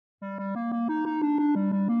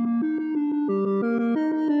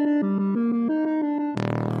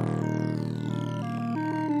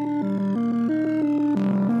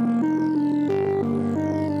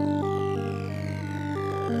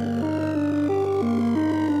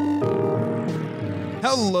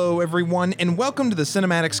Hello, everyone, and welcome to the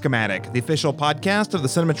Cinematic Schematic, the official podcast of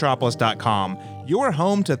thecinematropolis.com, your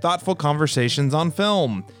home to thoughtful conversations on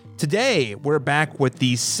film. Today, we're back with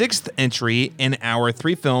the sixth entry in our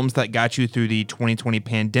 3 films that got you through the 2020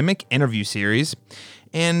 pandemic interview series.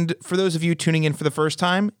 And for those of you tuning in for the first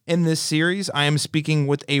time, in this series, I am speaking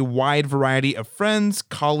with a wide variety of friends,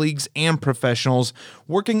 colleagues, and professionals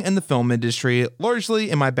working in the film industry, largely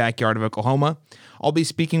in my backyard of Oklahoma. I'll be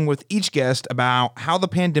speaking with each guest about how the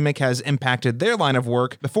pandemic has impacted their line of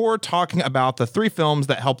work before talking about the 3 films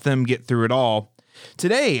that helped them get through it all.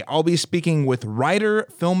 Today, I'll be speaking with writer,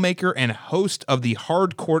 filmmaker, and host of the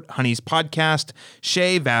Hardcourt Honeys podcast,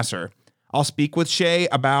 Shea Vassar. I'll speak with Shea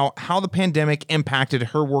about how the pandemic impacted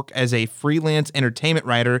her work as a freelance entertainment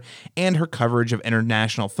writer and her coverage of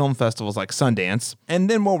international film festivals like Sundance. And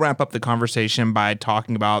then we'll wrap up the conversation by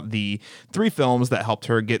talking about the 3 films that helped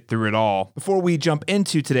her get through it all. Before we jump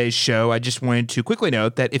into today's show, I just wanted to quickly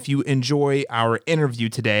note that if you enjoy our interview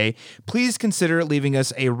today, please consider leaving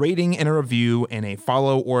us a rating and a review and a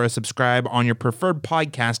follow or a subscribe on your preferred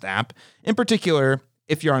podcast app. In particular,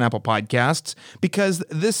 if you're on Apple Podcasts, because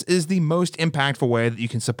this is the most impactful way that you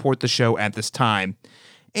can support the show at this time.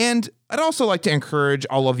 And I'd also like to encourage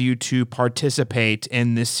all of you to participate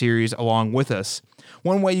in this series along with us.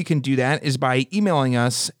 One way you can do that is by emailing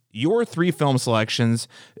us your 3 film selections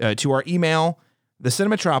to our email,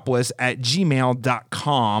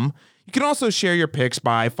 thecinematropolis@gmail.com. You can also share your picks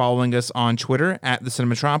by following us on Twitter at The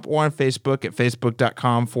Cinematrop or on Facebook at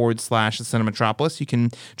facebook.com/thecinematropolis. You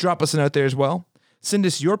can drop us a note there as well. Send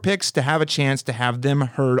us your picks to have a chance to have them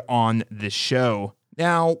heard on this show.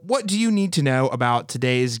 Now, what do you need to know about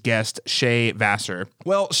today's guest, Shea Vassar?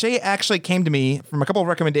 Well, Shea actually came to me from a couple of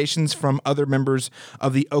recommendations from other members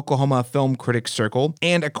of the Oklahoma Film Critics Circle,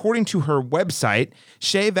 and according to her website,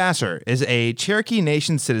 Shea Vassar is a Cherokee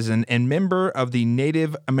Nation citizen and member of the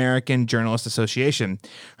Native American Journalists Association.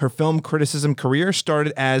 Her film criticism career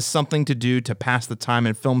started as something to do to pass the time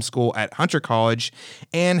in film school at Hunter College,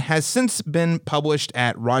 and has since been published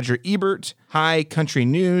at Roger Ebert, High Country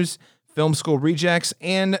News, Film School Rejects,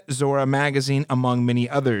 and Zora Magazine, among many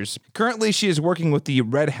others. Currently, she is working with the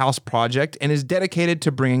Red House Project and is dedicated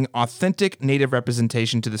to bringing authentic Native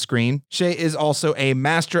representation to the screen. Shea is also a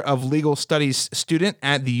Master of Legal Studies student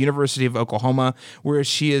at the University of Oklahoma, where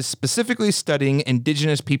she is specifically studying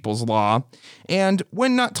Indigenous Peoples law. And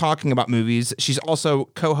when not talking about movies, she's also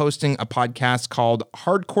co-hosting a podcast called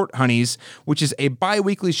Hardcourt Honeys, which is a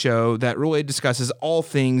bi-weekly show that really discusses all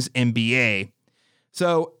things NBA.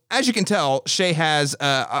 So, as you can tell, Shea has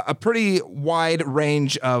a pretty wide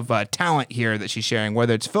range of talent here that she's sharing,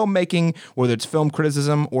 whether it's filmmaking, whether it's film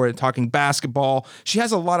criticism, or talking basketball. She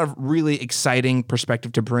has a lot of really exciting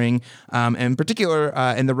perspective to bring, in particular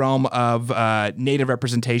in the realm of Native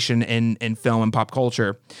representation in film and pop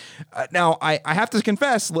culture. Now, I have to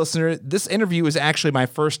confess, listener, this interview is actually my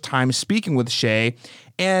first time speaking with Shea,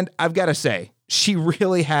 and I've got to say, she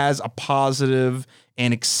really has a positive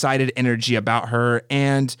and excited energy about her,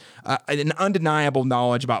 and an undeniable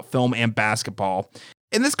knowledge about film and basketball.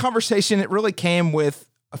 In this conversation, it really came with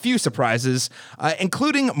a few surprises,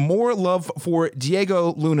 including more love for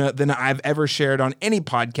Diego Luna than I've ever shared on any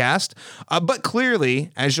podcast. But clearly,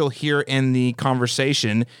 as you'll hear in the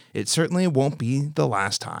conversation, it certainly won't be the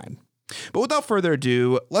last time. But without further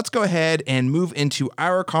ado, let's go ahead and move into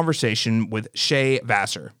our conversation with Shea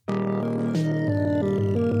Vassar.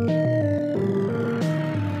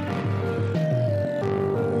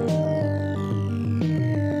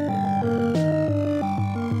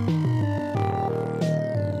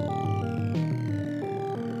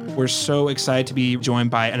 We're so excited to be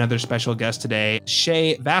joined by another special guest today,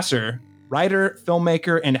 Shea Vassar, writer,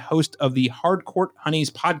 filmmaker, and host of the Hardcourt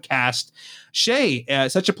Honeys podcast. Shea,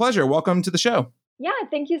 such a pleasure. Welcome to the show. Yeah,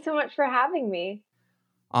 thank you so much for having me.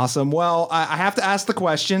 Awesome. Well, I have to ask the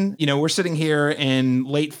question. You know, we're sitting here in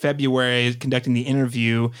late February conducting the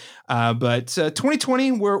interview, but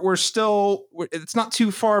 2020, we're still, it's not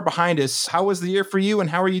too far behind us. How was the year for you,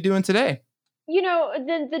 and how are you doing today? You know,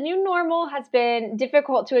 the new normal has been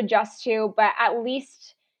difficult to adjust to, but at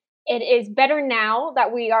least it is better now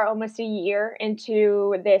that we are almost a year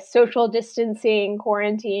into this social distancing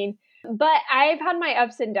quarantine. But I've had my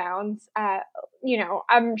ups and downs. You know,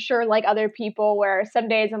 I'm sure like other people where some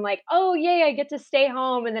days I'm like, oh, yay, I get to stay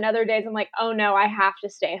home. And then other days I'm like, oh, no, I have to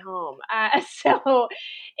stay home. So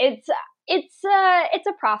it's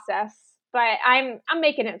a process, but I'm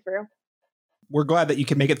making it through. We're glad that you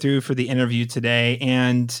can make it through for the interview today.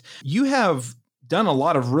 And you have done a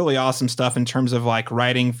lot of really awesome stuff in terms of like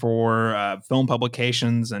writing for film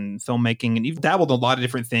publications and filmmaking, and you've dabbled in a lot of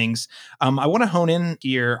different things. I want to hone in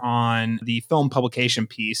here on the film publication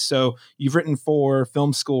piece. So you've written for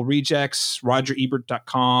Film School Rejects,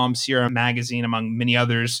 RogerEbert.com, Sierra Magazine, among many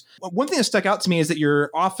others. One thing that stuck out to me is that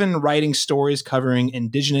you're often writing stories covering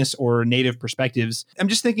Indigenous or Native perspectives. I'm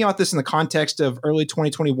just thinking about this in the context of early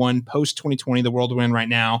 2021, post 2020, the world we're in right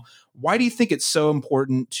now. Why do you think it's so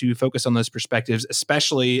important to focus on those perspectives,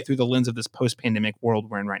 especially through the lens of this post-pandemic world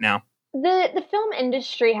we're in right now? The film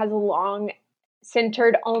industry has long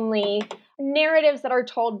centered only narratives that are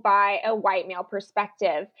told by a white male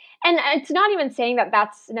perspective. And it's not even saying that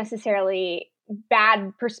that's necessarily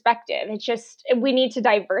bad perspective. It's just we need to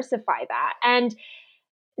diversify that. And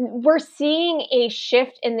we're seeing a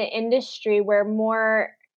shift in the industry where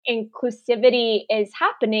more inclusivity is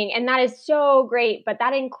happening, and that is so great. But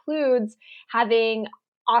that includes having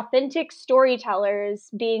authentic storytellers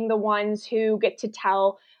being the ones who get to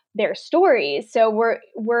tell their stories. So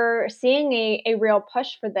we're seeing a real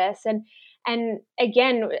push for this. And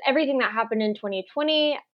again, everything that happened in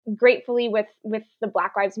 2020, gratefully with the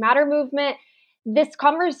Black Lives Matter movement, this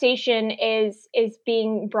conversation is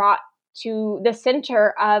being brought to the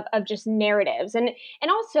center of just narratives. And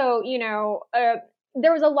also,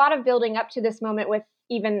 there was a lot of building up to this moment with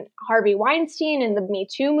even Harvey Weinstein and the Me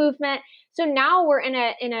Too movement. So now we're in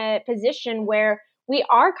a position where we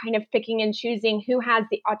are kind of picking and choosing who has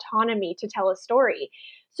the autonomy to tell a story.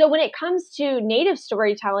 So when it comes to Native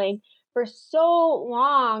storytelling, for so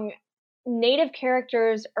long, Native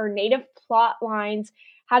characters or Native plot lines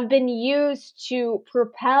have been used to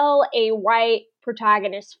propel a white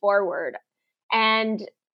protagonist forward. And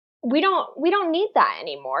we don't need that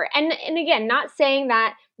anymore. And again, not saying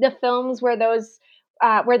that the films where those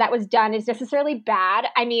where that was done is necessarily bad.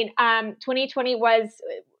 I mean, 2020 was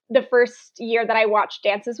the first year that I watched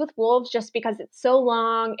Dances with Wolves just because it's so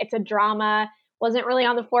long. It's a drama. Wasn't really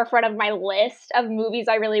on the forefront of my list of movies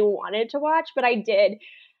I really wanted to watch, but I did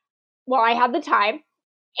while I had the time.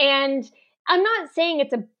 And I'm not saying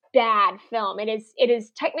it's a bad film. It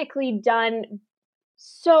is technically done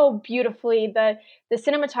so beautifully. The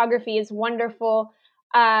cinematography is wonderful.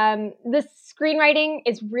 The screenwriting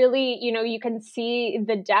is really, you can see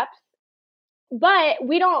the depth, but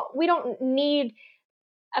we don't need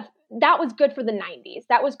that was good for the 90s.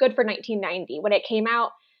 That was good for 1990 when it came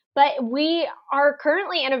out. But we are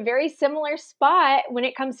currently in a very similar spot when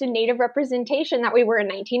it comes to Native representation that we were in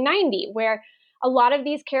 1990, where a lot of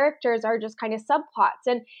these characters are just kind of subplots.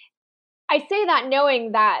 And I say that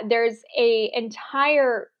knowing that there's a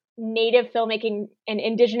entire Native filmmaking and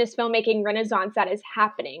Indigenous filmmaking renaissance that is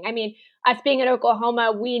happening. I mean, us being in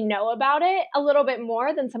Oklahoma, we know about it a little bit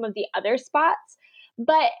more than some of the other spots,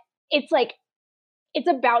 but it's like it's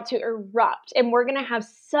about to erupt, and we're going to have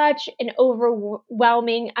such an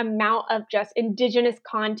overwhelming amount of just Indigenous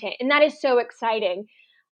content, and that is so exciting.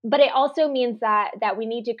 But it also means that we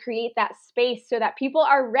need to create that space so that people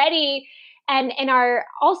are ready and are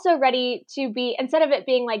also ready to be, instead of it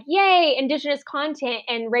being like, yay, Indigenous content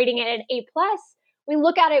and rating it an A+, we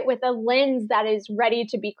look at it with a lens that is ready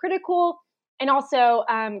to be critical and also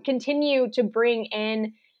continue to bring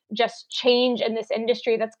in just change in this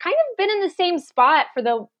industry that's kind of been in the same spot for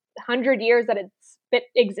the 100 years that it's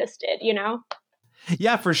existed,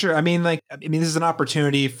 Yeah, for sure. I mean, this is an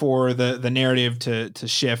opportunity for the narrative to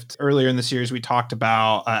shift. Earlier in the series, we talked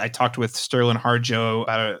about, I talked with Sterling Harjo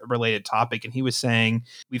about a related topic, and he was saying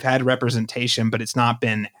we've had representation, but it's not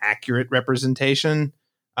been accurate representation,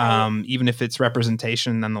 even if it's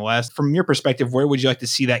representation nonetheless. From your perspective, where would you like to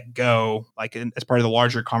see that go, as part of the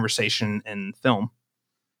larger conversation in film?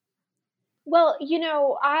 Well,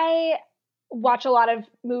 I watch a lot of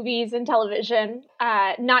movies and television,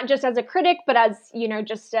 not just as a critic, but as,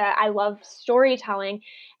 just I love storytelling.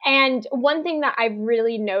 And one thing that I've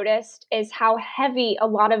really noticed is how heavy a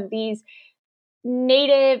lot of these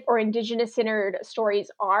Native or Indigenous centered stories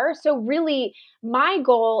are. So really my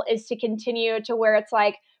goal is to continue to where it's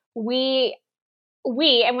like we,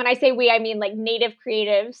 and when I say we, I mean like Native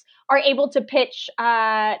creatives are able to pitch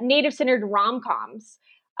Native centered rom-coms,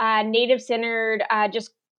 Native centered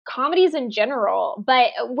just comedies in general, but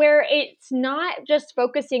where it's not just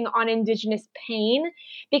focusing on Indigenous pain,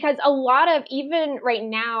 because a lot of, even right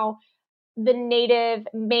now, the Native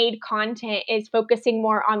made content is focusing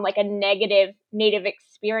more on like a negative Native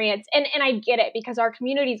experience. And I get it, because our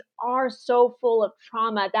communities are so full of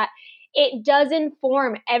trauma that it does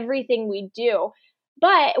inform everything we do.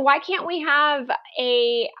 But why can't we have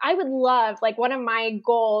I would love, like, one of my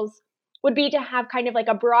goals would be to have kind of like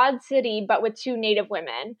a Broad City, but with 2 Native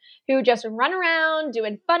women who just run around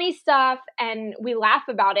doing funny stuff, and we laugh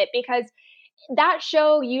about it because that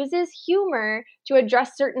show uses humor to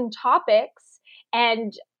address certain topics,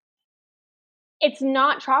 and it's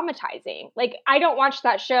not traumatizing. Like, I don't watch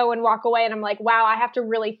that show and walk away and I'm like, wow, I have to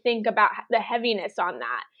really think about the heaviness on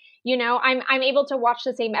that. You know, I'm able to watch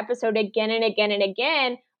the same episode again and again and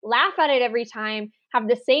again, laugh at it every time, have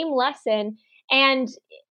the same lesson, and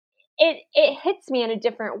it hits me in a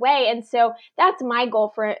different way. And so that's my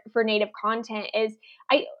goal for native content is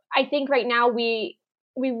I think right now we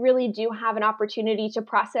really do have an opportunity to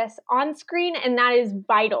process on screen, and that is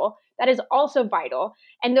vital. That is also vital.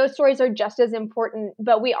 And those stories are just as important,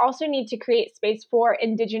 but we also need to create space for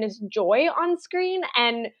Indigenous joy on screen.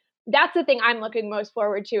 And that's the thing I'm looking most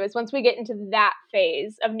forward to, is once we get into that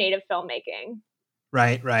phase of native filmmaking.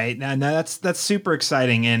 Right, right. Now that's super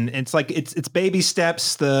exciting, and it's like it's baby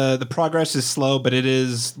steps. The progress is slow, but it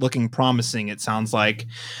is looking promising. It sounds like.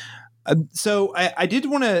 So I did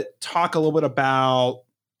want to talk a little bit about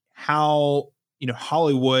how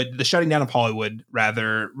Hollywood, the shutting down of Hollywood,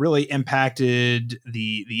 rather, really impacted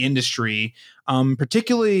the industry,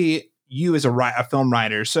 particularly you as a film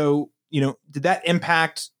writer. So did that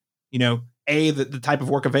impact A, the type of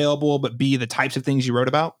work available, but B, the types of things you wrote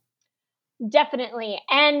about? Definitely.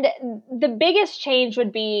 And the biggest change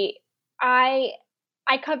would be I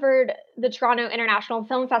covered the Toronto International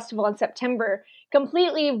Film Festival in September,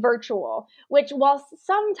 completely virtual, which while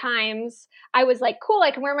sometimes I was like, cool, I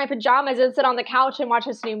can wear my pajamas and sit on the couch and watch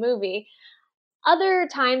this new movie. Other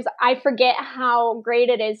times I forget how great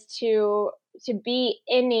it is to be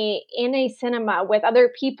in a cinema with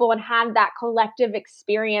other people and have that collective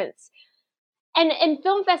experience. And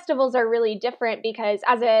film festivals are really different because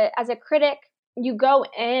as a critic, you go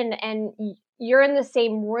in and you're in the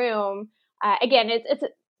same room. Again, it's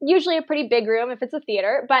usually a pretty big room if it's a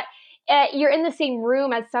theater, but you're in the same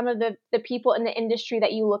room as some of the people in the industry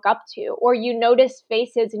that you look up to, or you notice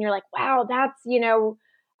faces and you're like, wow, that's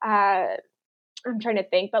I'm trying to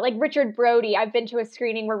think, but like Richard Brody. I've been to a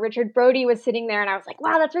screening where Richard Brody was sitting there, and I was like,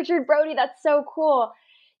 wow, that's Richard Brody. That's so cool.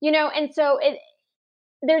 And so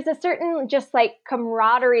there's a certain just like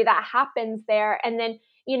camaraderie that happens there. And then,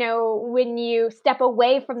 when you step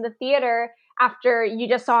away from the theater after you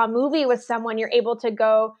just saw a movie with someone, you're able to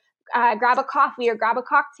go grab a coffee or grab a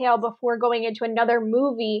cocktail before going into another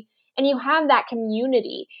movie. And you have that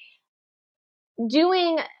community.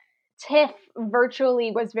 Doing TIFF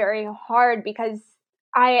virtually was very hard because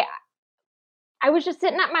I was just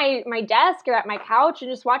sitting at my desk or at my couch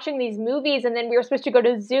and just watching these movies, and then we were supposed to go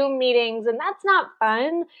to Zoom meetings, and that's not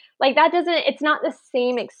fun. Like it's not the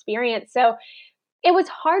same experience. So it was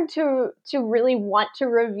hard to really want to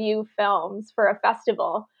review films for a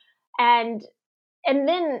festival. And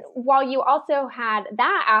then while you also had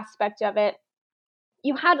that aspect of it,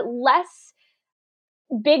 you had less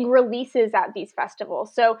big releases at these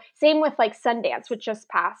festivals. So same with like Sundance, which just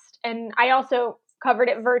passed. And I also covered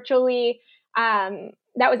it virtually. That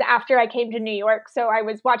was after I came to New York. So I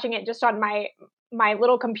was watching it just on my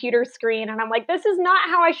little computer screen. And I'm like, this is not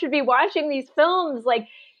how I should be watching these films. Like,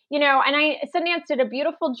 and Sundance did a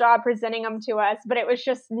beautiful job presenting them to us, but it was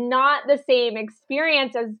just not the same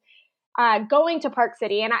experience as going to Park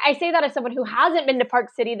City. And I say that as someone who hasn't been to Park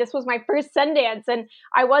City. This was my first Sundance, and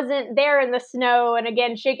I wasn't there in the snow. And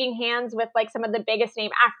again, shaking hands with like some of the biggest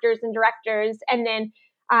name actors and directors, and then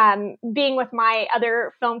being with my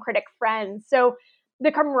other film critic friends. So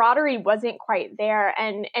the camaraderie wasn't quite there,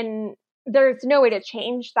 and there's no way to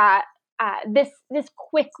change that this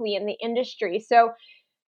quickly in the industry. So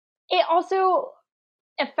it also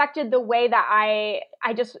affected the way that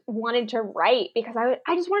I just wanted to write, because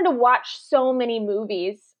I just wanted to watch so many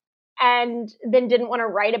movies and then didn't want to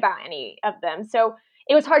write about any of them. So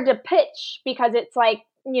it was hard to pitch because it's like,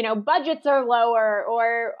 budgets are lower,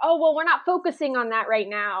 or, oh, well, we're not focusing on that right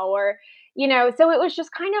now. Or, so it was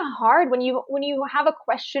just kind of hard when you have a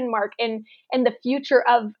question mark in the future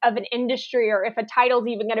of an industry, or if a title's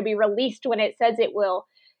even going to be released when it says it will.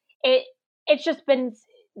 It's just been,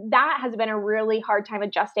 that has been a really hard time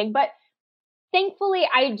adjusting. But thankfully,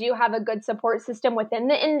 I do have a good support system within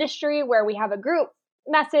the industry where we have a group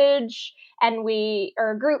message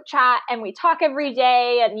or a group chat, and we talk every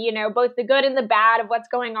day, and both the good and the bad of what's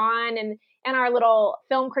going on in our little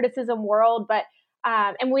film criticism world. But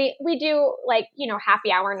and we do like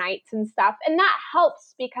happy hour nights and stuff, and that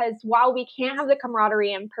helps because while we can't have the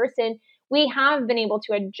camaraderie in person, we have been able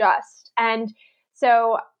to adjust. And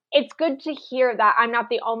so it's good to hear that I'm not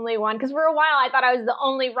the only one. Because for a while, I thought I was the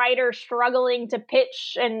only writer struggling to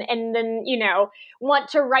pitch and then, want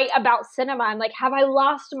to write about cinema. I'm like, have I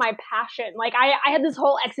lost my passion? Like, I had this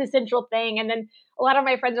whole existential thing. And then a lot of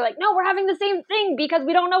my friends are like, no, we're having the same thing because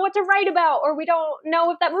we don't know what to write about, or we don't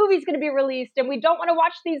know if that movie's going to be released, and we don't want to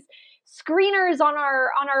watch these screeners on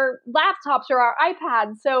our laptops or our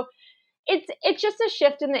iPads. So it's just a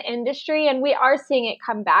shift in the industry, and we are seeing it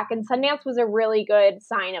come back. And Sundance was a really good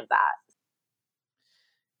sign of that.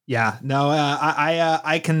 Yeah, no,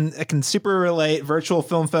 I can super relate. Virtual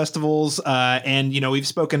film festivals, and we've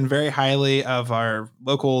spoken very highly of our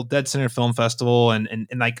local Dead Center Film Festival, and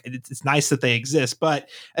like it's nice that they exist. But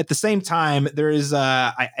at the same time, there is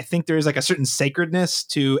I think there is like a certain sacredness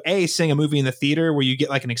to seeing a movie in the theater where you get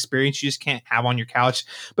like an experience you just can't have on your couch.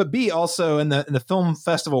 But B, also in the film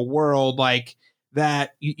festival world, like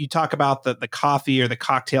that you talk about the coffee or the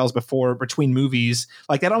cocktails between movies,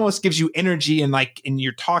 like that almost gives you energy, and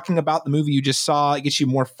you're talking about the movie you just saw, it gets you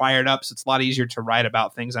more fired up. So it's a lot easier to write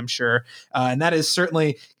about things, I'm sure. And that is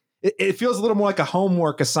certainly, it feels a little more like a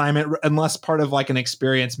homework assignment and less part of like an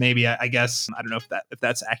experience. Maybe, I guess, I don't know if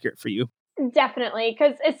that's accurate for you. Definitely.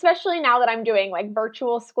 Because especially now that I'm doing like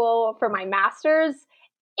virtual school for my master's,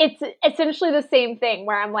 it's essentially the same thing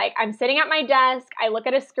where I'm sitting at my desk, I look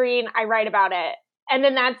at a screen, I write about it. And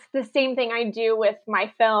then that's the same thing I do with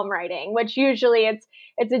my film writing, which usually it's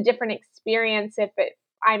a different experience if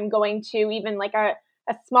I'm going to even like a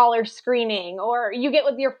smaller screening, or you get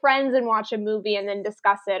with your friends and watch a movie and then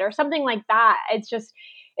discuss it or something like that.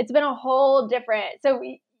 It's been a whole different. So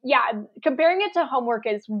yeah, comparing it to homework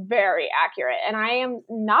is very accurate. And I am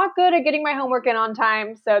not good at getting my homework in on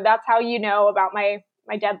time. So that's how you know about my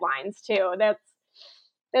deadlines too.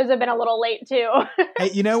 Those have been a little late too.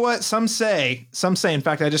 Hey, you know what? Some say, in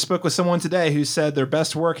fact, I just spoke with someone today who said their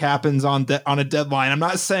best work happens on a deadline. I'm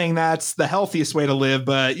not saying that's the healthiest way to live,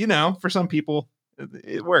 but for some people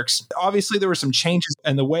it works. Obviously, there were some changes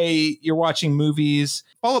in the way you're watching movies.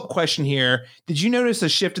 Follow-up question here. Did you notice a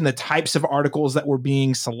shift in the types of articles that were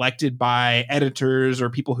being selected by editors or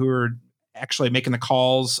people who are actually making the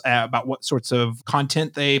calls about what sorts of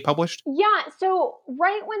content they published? Yeah. So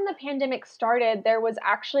right when the pandemic started, there was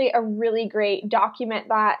actually a really great document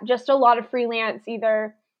that just a lot of freelance,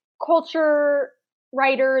 either culture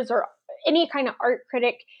writers or any kind of art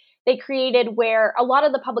critic, they created, where a lot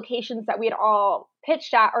of the publications that we had all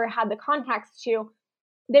pitched at or had the contacts to,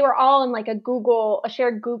 they were all in like a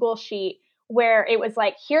shared Google sheet, where it was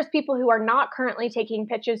like, here's people who are not currently taking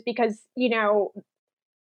pitches because,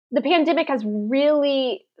 the pandemic has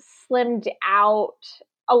really slimmed out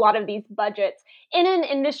a lot of these budgets in an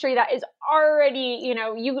industry that is already,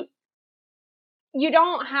 you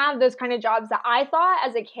don't have those kind of jobs that I thought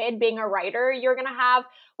as a kid being a writer you're going to have,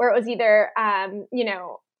 where it was either,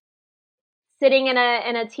 sitting in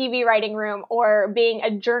a TV writing room, or being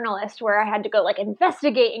a journalist where I had to go like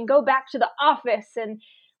investigate and go back to the office, and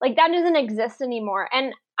like that doesn't exist anymore.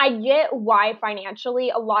 And I get why financially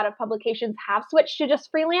a lot of publications have switched to just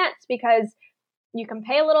freelance, because you can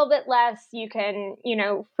pay a little bit less, you can,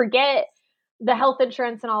 forget the health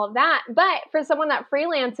insurance and all of that. But for someone that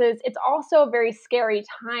freelances, it's also a very scary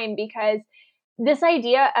time, because this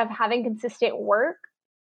idea of having consistent work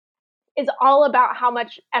is all about how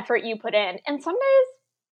much effort you put in. And some days,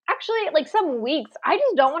 actually, like some weeks, I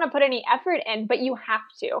just don't want to put any effort in, but you have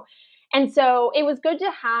to. And so it was good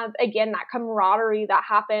to have, again, that camaraderie that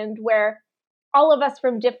happened, where all of us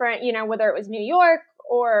from different, whether it was New York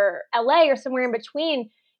or LA or somewhere in between,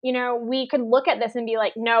 we could look at this and be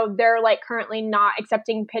like, no, they're like currently not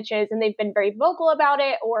accepting pitches, and they've been very vocal about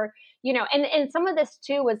it. Or, and some of this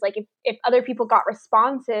too was like, if other people got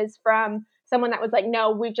responses from someone that was like,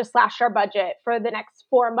 no, we've just slashed our budget for the next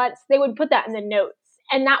 4 months, they would put that in the notes.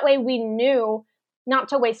 And that way we knew not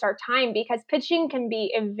to waste our time, because pitching can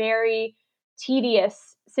be a very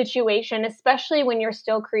tedious situation, especially when you're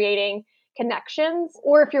still creating connections,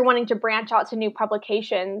 or if you're wanting to branch out to new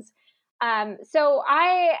publications. So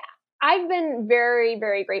I've been very,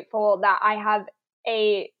 very grateful that I have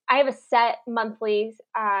a set monthly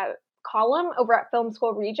column over at Film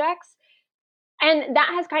School Rejects. And that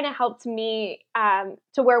has kind of helped me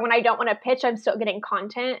to where when I don't want to pitch, I'm still getting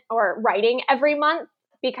content or writing every month,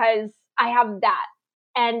 because I have that.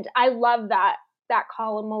 And I love that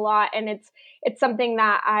column a lot. And it's something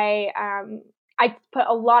that I put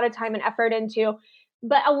a lot of time and effort into.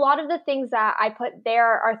 But a lot of the things that I put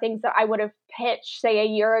there are things that I would have pitched, say, a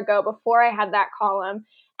year ago before I had that column.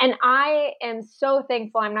 And I am so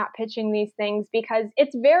thankful I'm not pitching these things, because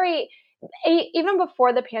it's even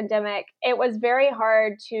before the pandemic, it was very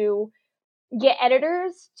hard to get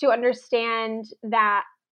editors to understand that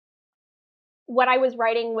what I was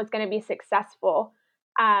writing was going to be successful.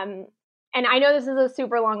 And I know this is a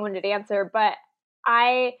super long-winded answer, but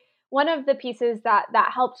one of the pieces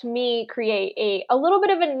that helped me create a little bit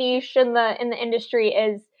of a niche in the industry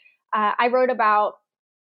is I wrote about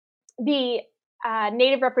the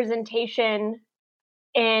Native representation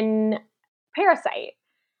in Parasite,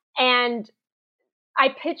 and I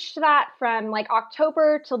pitched that from like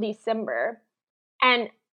October till December, and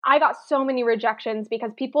I got so many rejections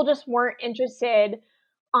because people just weren't interested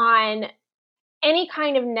on any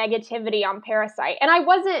kind of negativity on Parasite. And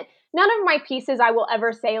none of my pieces I will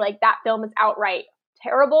ever say like that film is outright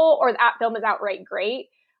terrible or that film is outright great.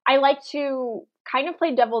 I like to kind of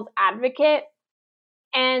play devil's advocate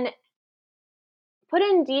and put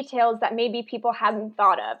in details that maybe people hadn't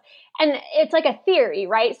thought of. And it's like a theory,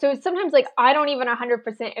 right? So sometimes like I don't even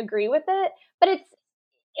 100% agree with it, but it's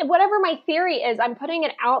whatever my theory is, I'm putting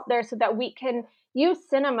it out there so that we can use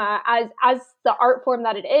cinema as the art form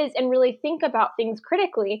that it is and really think about things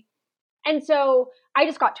critically. And so I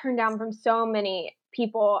just got turned down from so many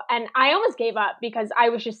people, and I almost gave up because I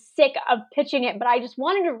was just sick of pitching it, but I just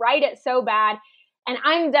wanted to write it so bad. And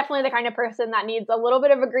I'm definitely the kind of person that needs a little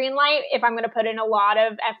bit of a green light if I'm going to put in a lot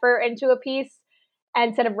of effort into a piece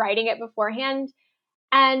instead of writing it beforehand.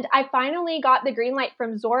 And I finally got the green light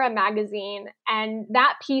from Zora magazine. And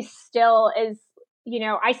that piece still is,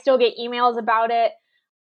 I still get emails about it.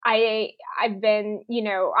 I've been,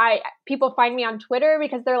 people find me on Twitter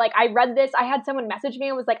because they're like, I read this. I had someone message me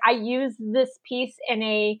and was like, I used this piece in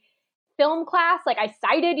a film class. Like I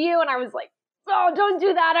cited you. And I was like, oh, don't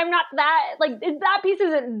do that. I'm not that, like that piece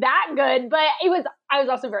isn't that good, but I was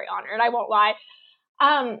also very honored. I won't lie.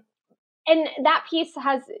 And that piece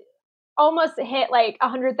has almost hit like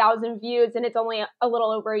 100,000 views, and it's only a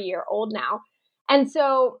little over a year old now. And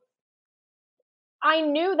so I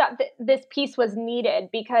knew that this piece was needed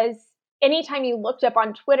because anytime you looked up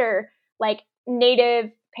on Twitter, like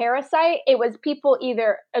Native Parasite, it was people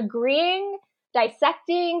either agreeing,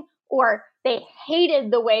 dissecting, or they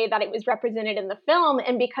hated the way that it was represented in the film.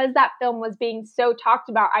 And because that film was being so talked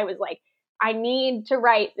about, I was like, I need to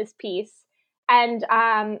write this piece. And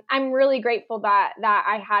I'm really grateful that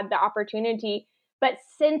I had the opportunity. But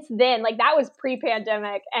since then, like that was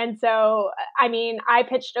pre-pandemic. And so, I mean, I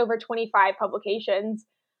pitched over 25 publications.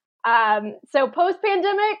 So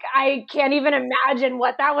post-pandemic, I can't even imagine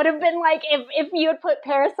what that would have been like if you had put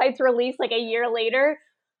Parasite's release like a year later.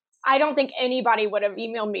 I don't think anybody would have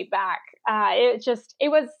emailed me back. It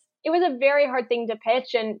was a very hard thing to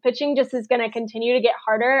pitch, and pitching just is going to continue to get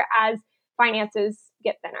harder as finances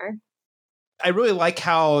get thinner. I really like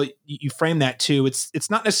how you frame that too.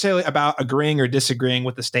 It's not necessarily about agreeing or disagreeing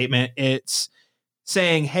with the statement. It's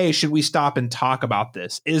saying, hey, should we stop and talk about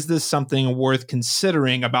this? Is this something worth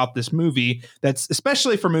considering about this movie? That's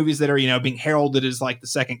especially for movies that are, being heralded as like the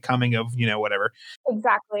second coming of, whatever.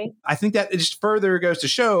 Exactly. I think that it just further goes to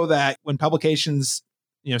show that when publications,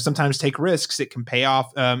 sometimes take risks, it can pay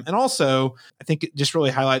off. And also, I think it just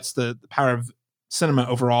really highlights the power of cinema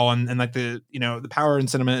overall, and like the power in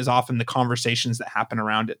cinema is often the conversations that happen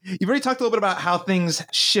around it. You've already talked a little bit about how things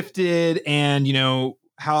shifted and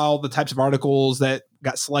how the types of articles that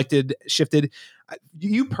got selected shifted.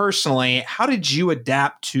 You personally, how did you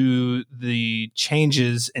adapt to the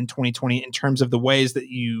changes in 2020 in terms of the ways that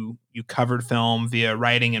you covered film via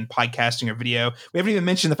writing and podcasting or video? We haven't even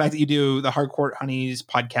mentioned the fact that you do the Hardcore Honeys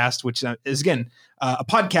podcast, which is again a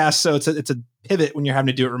podcast, so it's a pivot when you're having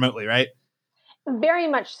to do it remotely, right? Very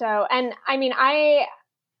much so. And I mean,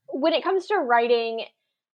 when it comes to writing,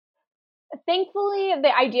 thankfully,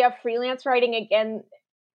 the idea of freelance writing again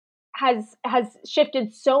has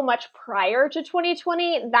shifted so much prior to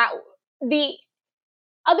 2020 that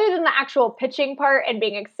other than the actual pitching part and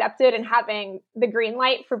being accepted and having the green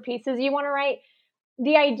light for pieces you want to write,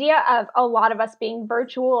 the idea of a lot of us being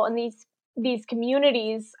virtual in these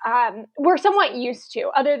communities, we're somewhat used to,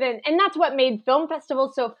 and that's what made film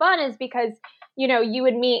festivals so fun, is because you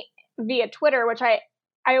would meet via Twitter, which I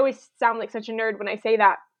always sound like such a nerd when I say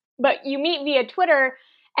that, but you meet via Twitter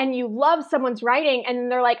and you love someone's writing, and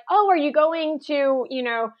they're like, oh, are you going to,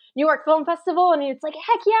 New York Film Festival? And it's like,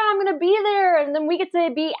 heck yeah, I'm going to be there. And then we get to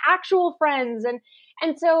be actual friends.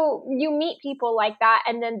 And so you meet people like that,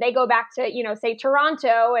 and then they go back to, say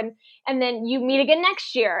Toronto, and then you meet again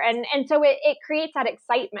next year. And so it creates that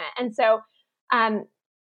excitement. And so,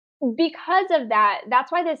 because of that, that's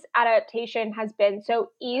why this adaptation has been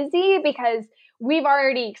so easy, because we've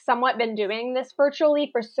already somewhat been doing this virtually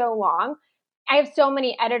for so long. I have so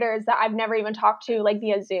many editors that I've never even talked to, like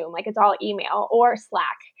via Zoom, like it's all email or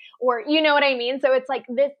Slack, or you know what I mean? So it's like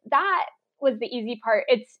that was the easy part.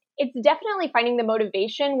 It's it's definitely finding the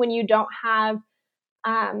motivation when you don't have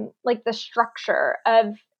like the structure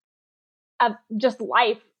of just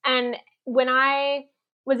life. And when I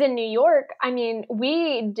was in New York, I mean,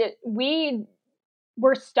 we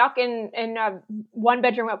were stuck in a one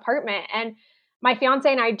bedroom apartment, and my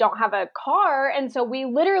fiance and I don't have a car. And so we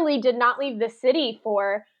literally did not leave the city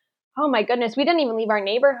for, oh my goodness, we didn't even leave our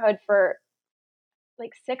neighborhood for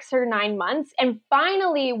like 6 or 9 months. And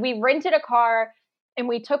finally we rented a car and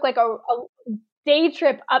we took like a day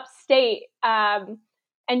trip upstate,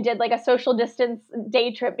 and did like a social distance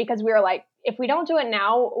day trip, because we were like, if we don't do it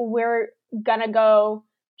now, we're gonna go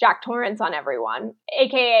Jack Torrance on everyone,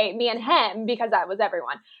 aka me and him, because that was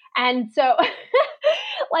everyone. And so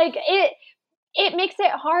like it makes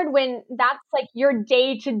it hard when that's like your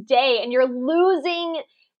day to day and you're losing,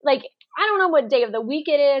 like, I don't know what day of the week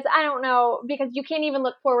it is. I don't know, because you can't even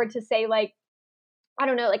look forward to, say, like, I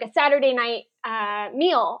don't know, like a Saturday night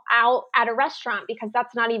meal out at a restaurant, because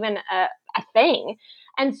that's not even a thing.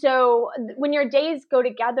 And so when your days go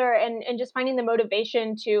together, and just finding the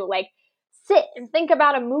motivation to like sit and think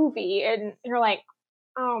about a movie, and you're like,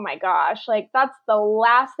 oh my gosh, like that's the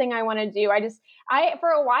last thing I want to do. For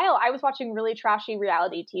a while, I was watching really trashy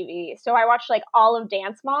reality TV. So I watched like all of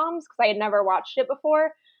Dance Moms because I had never watched it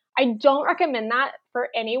before. I don't recommend that for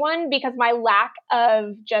anyone, because my lack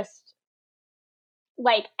of just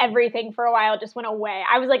like everything for a while just went away.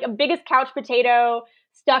 I was like a biggest couch potato,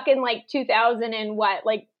 stuck in like 2000 and what,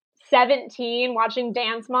 like 17, watching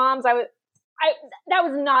Dance Moms. That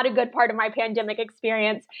was not a good part of my pandemic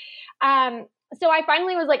experience. So I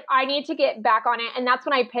finally was like, I need to get back on it. And that's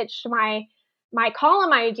when I pitched my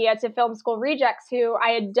column idea to Film School Rejects, who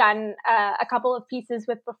I had done a couple of pieces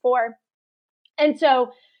with before. And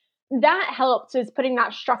so that helped, is putting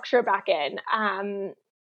that structure back in.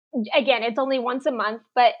 Again, it's only once a month,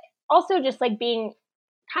 but also just like being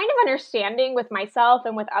kind of understanding with myself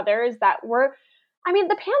and with others that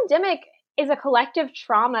the pandemic is a collective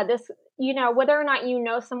trauma. This, whether or not you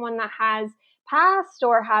know someone that has passed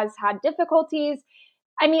or has had difficulties,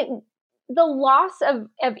 I mean, the loss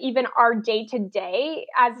of even our day to day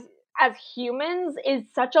as humans is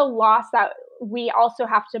such a loss that we also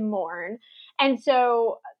have to mourn. And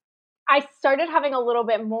so I started having a little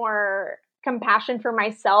bit more compassion for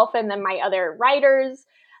myself and then my other writers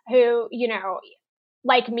who,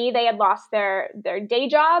 like me, they had lost their day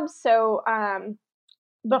jobs. So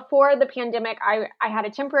before the pandemic, I had a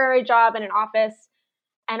temporary job in an office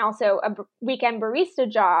and also a weekend barista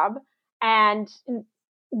job, and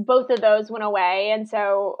both of those went away. And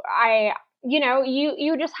so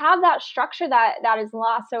you just have that structure that is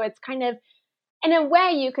lost. So it's kind of, in a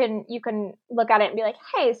way, you can look at it and be like,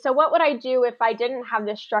 hey, so what would I do if I didn't have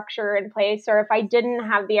this structure in place, or if I didn't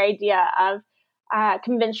have the idea of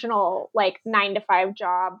conventional like 9-to-5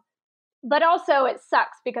 job? But also it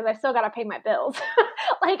sucks because I still got to pay my bills.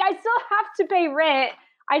 Like I still have to pay rent.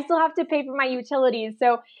 I still have to pay for my utilities.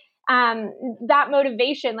 So that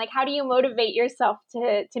motivation, like how do you motivate yourself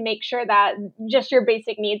to make sure that just your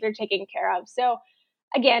basic needs are taken care of? So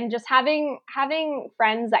again, just having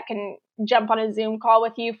friends that can jump on a Zoom call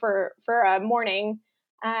with you for a morning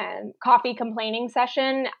coffee complaining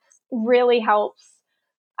session really helps.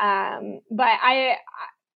 But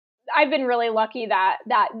I've been really lucky that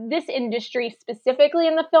this industry, specifically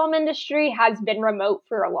in the film industry, has been remote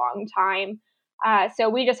for a long time. So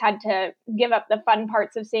we just had to give up the fun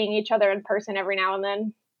parts of seeing each other in person every now and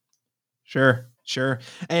then. Sure.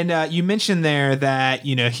 And you mentioned there that,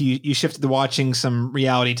 you shifted to watching some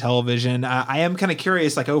reality television. I am kind of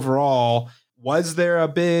curious, like overall, was there a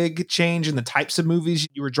big change in the types of movies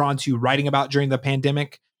you were drawn to writing about during the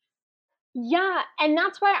pandemic? Yeah, and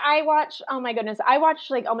that's why I watch, oh my goodness, I watch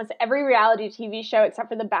like almost every reality TV show except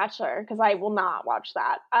for The Bachelor, because I will not watch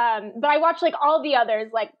that. But I watch like all the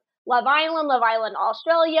others, like Love Island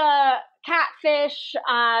Australia, Catfish.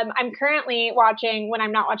 I'm currently watching, when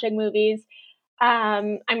I'm not watching movies,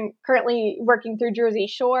 I'm currently working through Jersey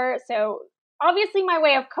Shore. So obviously my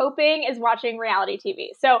way of coping is watching reality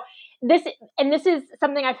TV. So this is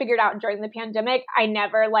something I figured out during the pandemic. I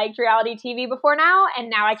never liked reality TV before now, and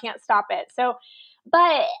now I can't stop it. So,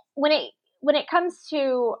 but when it comes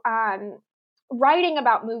to writing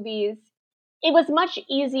about movies, it was much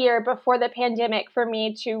easier before the pandemic for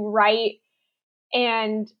me to write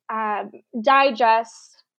and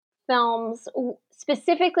digest films,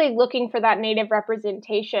 specifically looking for that Native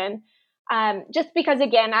representation. Just because,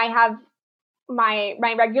 again, I have my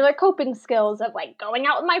regular coping skills of like going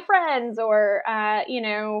out with my friends, or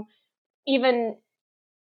even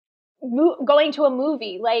going to a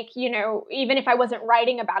movie, like, even if I wasn't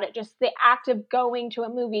writing about it, just the act of going to a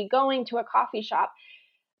movie, going to a coffee shop.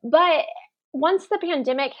 But once the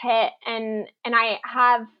pandemic hit and I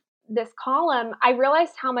have this column, I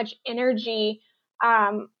realized how much energy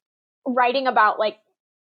writing about, like,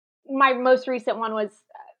 my most recent one was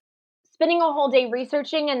spending a whole day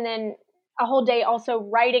researching and then a whole day also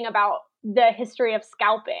writing about the history of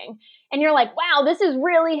scalping. And you're like, wow, this is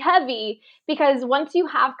really heavy, because once you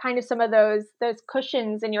have kind of some of those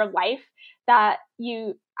cushions in your life that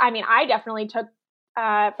I definitely took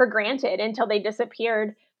for granted until they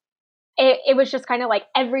disappeared. It was just kind of like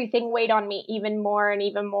everything weighed on me even more and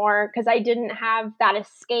even more, because I didn't have that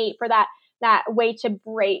escape or that way to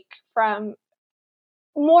break from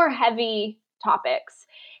more heavy topics.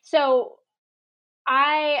 So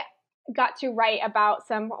I got to write about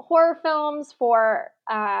some horror films for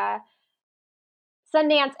Sundance,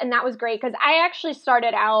 and that was great because I actually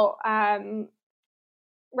started out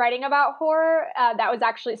writing about horror. That was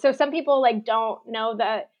actually, so some people like don't know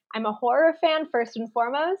that I'm a horror fan first and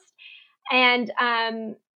foremost, and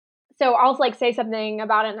so I'll like say something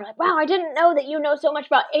about it, and they're like, "Wow, I didn't know that you know so much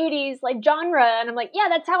about '80s like genre." And I'm like, "Yeah,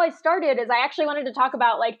 that's how I started. Is I actually wanted to talk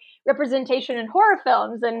about like representation in horror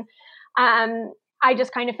films, and I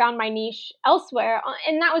just kind of found my niche elsewhere,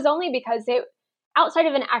 and that was only because outside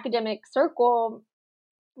of an academic circle,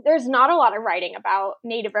 there's not a lot of writing about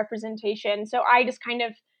Native representation. So I just kind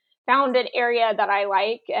of found an area that I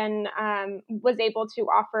like and was able to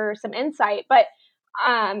offer some insight. But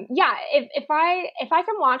yeah, if I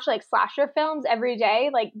can watch like slasher films every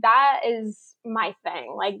day, like that is my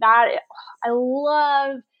thing. Like that, I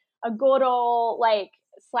love a good old like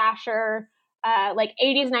slasher. Like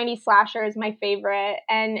 80s 90s slasher is my favorite,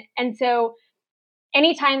 and so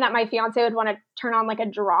anytime that my fiance would want to turn on like a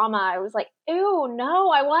drama, I was like, ew, no,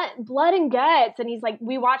 I want blood and guts. And he's like,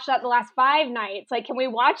 we watched that the last 5 nights. Like, can we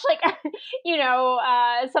watch like,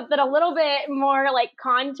 something a little bit more like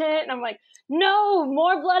content? And I'm like, no,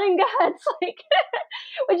 more blood and guts. Like,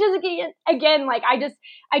 which is again, like, I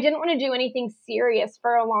didn't want to do anything serious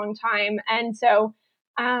for a long time. And so,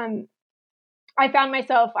 I found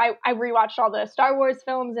myself, I rewatched all the Star Wars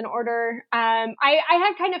films in order. I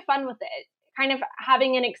had kind of fun with it, kind of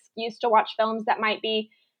having an excuse to watch films that might be,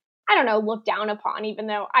 I don't know, looked down upon, even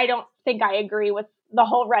though I don't think I agree with the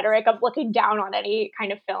whole rhetoric of looking down on any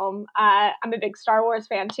kind of film. I'm a big Star Wars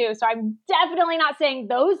fan too, so I'm definitely not saying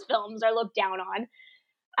those films are looked down on.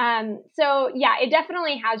 So yeah, it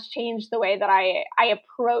definitely has changed the way that I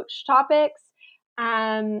approach topics.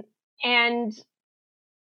 And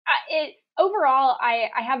it overall, I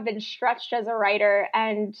have been stretched as a writer,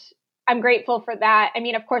 and I'm grateful for that. I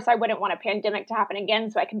mean, of course, I wouldn't want a pandemic to happen again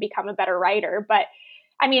so I can become a better writer, but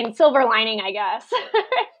I mean, silver lining, I guess.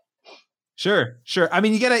 Sure, sure. I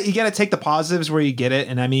mean, you gotta take the positives where you get it.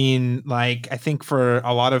 And I mean, like, I think for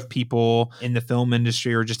a lot of people in the film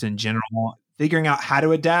industry or just in general, figuring out how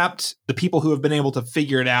to adapt, the people who have been able to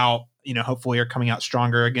figure it out, hopefully are coming out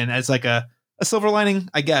stronger again as like a silver lining,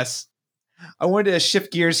 I guess. I wanted to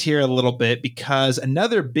shift gears here a little bit because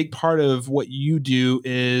another big part of what you do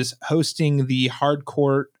is hosting the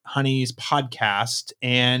Hardcore Honeys podcast.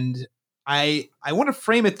 And I want to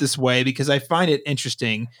frame it this way because I find it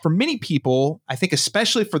interesting. For many people, I think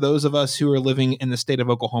especially for those of us who are living in the state of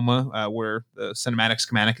Oklahoma, where the cinematic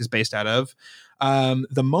schematic is based out of,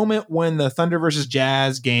 the moment when the Thunder versus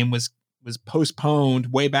Jazz game was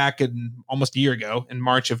postponed way back in almost a year ago in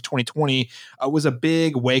March of 2020 was a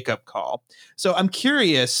big wake up call. So I'm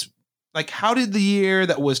curious, like, how did the year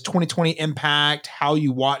that was 2020 impact how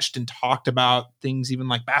you watched and talked about things even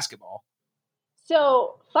like basketball?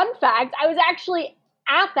 So, fun fact, I was actually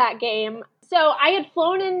at that game. So I had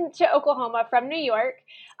flown into Oklahoma from New York.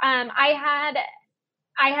 I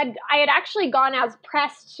had actually gone as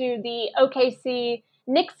press to the OKC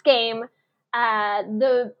Knicks game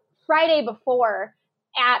the Friday before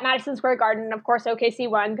at Madison Square Garden. Of course, OKC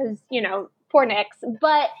won because, poor Knicks.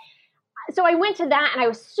 But so I went to that and I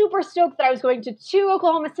was super stoked that I was going to 2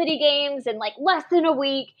 Oklahoma City games in like less than a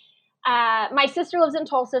week. My sister lives in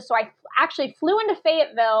Tulsa, so I actually flew into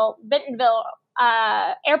Bentonville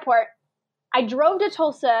airport. I drove to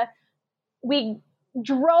Tulsa. We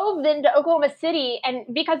drove then to Oklahoma City, and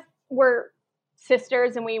because we're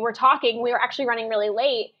sisters and we were talking, we were actually running really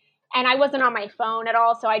late, and I wasn't on my phone at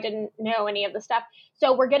all, so I didn't know any of the stuff.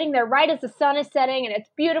 So we're getting there right as the sun is setting, and it's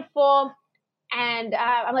beautiful. And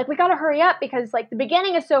I'm like, we got to hurry up because like the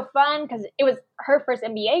beginning is so fun because it was her first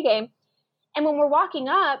NBA game. And when we're walking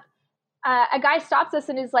up, a guy stops us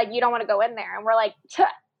and is like, you don't want to go in there. And we're like,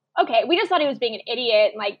 okay. We just thought he was being an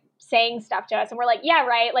idiot and like saying stuff to us. And we're like, yeah,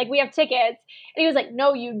 right. Like we have tickets. And he was like,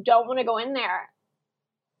 no, you don't want to go in there.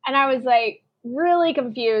 And I was like really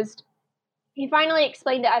confused. he finally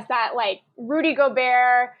explained to us that like Rudy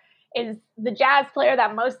Gobert is the Jazz player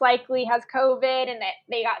that most likely has COVID, and that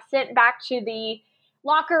they got sent back to the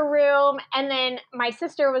locker room. And then my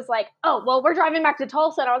sister was like, oh, well, we're driving back to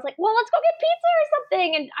Tulsa. And I was like, well, let's go get pizza or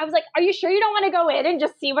something. And I was like, are you sure you don't want to go in and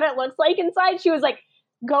just see what it looks like inside? She was like,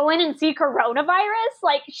 go in and see coronavirus.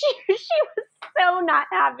 Like she was so not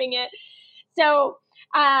having it. So,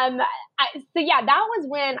 yeah, that was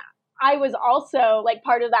when I was also like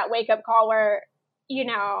part of that wake up call where, you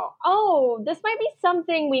know, oh, this might be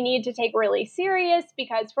something we need to take really serious,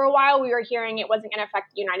 because for a while we were hearing it wasn't going to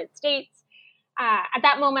affect the United States. At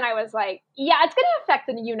that moment, I was like, yeah, it's going to affect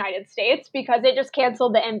the United States because it just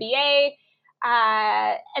canceled the NBA.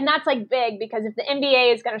 And that's like big, because if the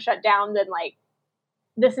NBA is going to shut down, then like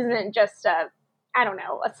this isn't just a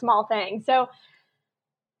small thing. So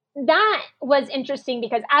that was interesting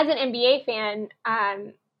because as an NBA fan,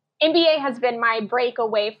 NBA has been my break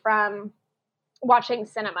away from watching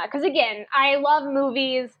cinema. Because again, I love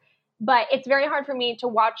movies, but it's very hard for me to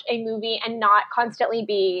watch a movie and not constantly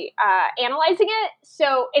be analyzing it.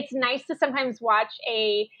 So it's nice to sometimes watch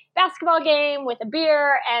a basketball game with a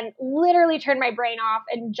beer and literally turn my brain off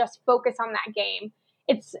and just focus on that game.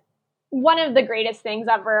 It's one of the greatest things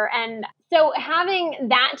ever. And so having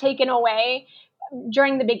that taken away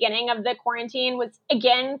during the beginning of the quarantine was,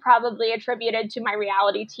 again, probably attributed to my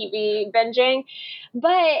reality TV binging.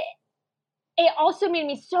 But it also made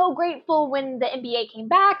me so grateful when the NBA came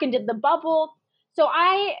back and did the bubble. So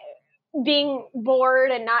I, being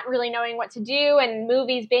bored and not really knowing what to do, and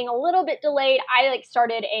movies being a little bit delayed, I like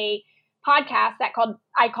started a podcast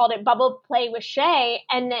I called it Bubble Play with Shea.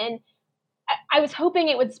 And then I was hoping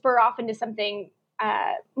it would spur off into something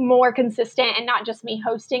more consistent and not just me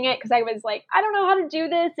hosting it, because I was like, I don't know how to do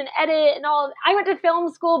this and edit and all. I went to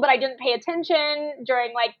film school, but I didn't pay attention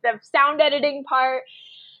during like the sound editing part.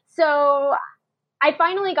 So I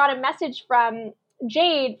finally got a message from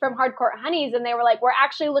Jade from Hardcore Honeys, and they were like, we're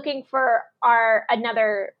actually looking for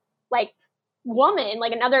another like woman,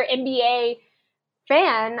 like another NBA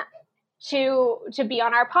fan to be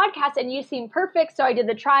on our podcast, and you seem perfect. So I did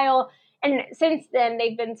the trial. And since then,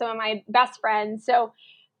 they've been some of my best friends. So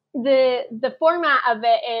the format of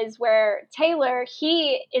it is where Taylor,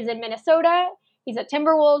 he is in Minnesota. He's a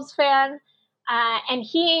Timberwolves fan. And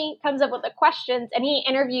he comes up with the questions, and he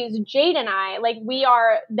interviews Jade and I like we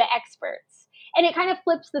are the experts. And it kind of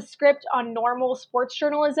flips the script on normal sports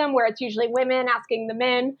journalism, where it's usually women asking the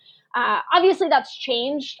men. Obviously, that's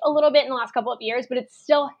changed a little bit in the last couple of years, but it's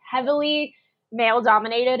still heavily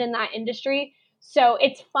male-dominated in that industry. So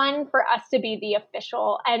it's fun for us to be the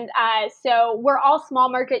official. And so we're all small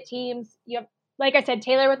market teams. You have, like I said,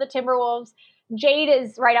 Taylor with the Timberwolves. Jade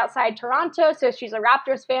is right outside Toronto, so she's a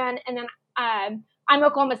Raptors fan. And then I'm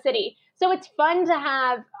Oklahoma City. So it's fun to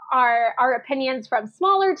have our opinions from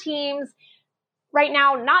smaller teams, right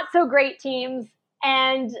now not so great teams,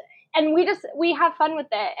 and we have fun with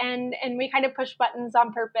it, and we kind of push buttons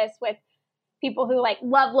on purpose with people who like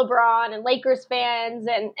love LeBron and Lakers fans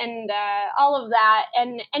and all of that.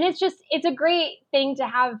 And it's a great thing to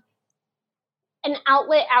have an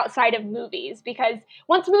outlet outside of movies, because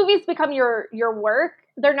once movies become your work,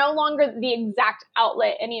 they're no longer the exact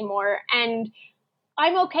outlet anymore. And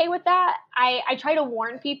I'm okay with that. I try to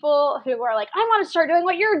warn people who are like, I want to start doing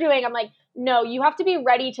what you're doing. I'm like, no, you have to be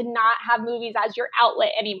ready to not have movies as your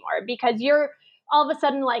outlet anymore, because you're all of a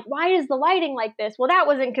sudden like, why is the lighting like this? Well, that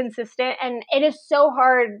wasn't consistent. And it is so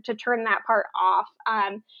hard to turn that part off.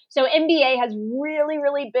 So NBA has really,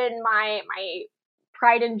 really been my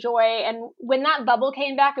pride and joy. And when that bubble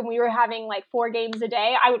came back and we were having like 4 games a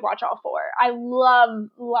day, I would watch all 4. I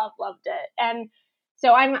loved it. And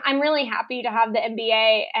so I'm really happy to have the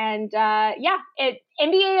NBA. And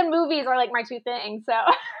NBA and movies are like my 2 things. So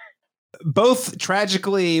both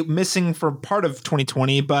tragically missing for part of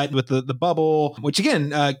 2020, but with the bubble, which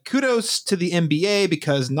again, kudos to the NBA,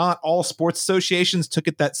 because not all sports associations took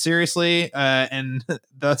it that seriously and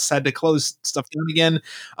thus had to close stuff down again.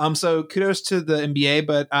 So kudos to the NBA,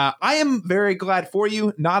 but I am very glad for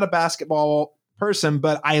you. Not a basketball person,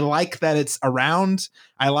 but I like that it's around.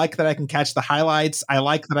 I like that I can catch the highlights. I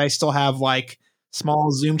like that I still have like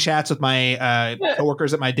small Zoom chats with my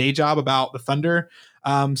coworkers at my day job about the Thunder.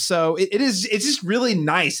 So it's just really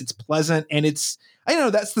nice. It's pleasant. And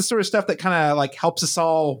that's the sort of stuff that kind of like helps us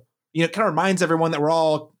all, kind of reminds everyone that we're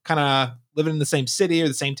all kind of living in the same city or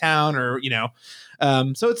the same town, or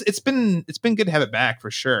so it's been good to have it back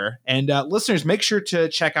for sure. And listeners, make sure to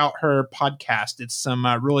check out her podcast. It's some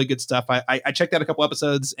really good stuff. I checked out a couple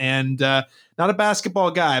episodes, and not a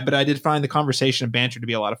basketball guy, but I did find the conversation and banter to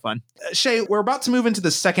be a lot of fun. Shea, we're about to move into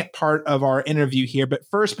the second part of our interview here, but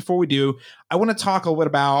first, before we do, I want to talk a little bit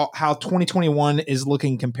about how 2021 is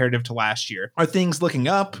looking comparative to last year. Are things looking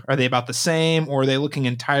up? Are they about the same, or are they looking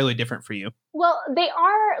entirely different for you? Well, they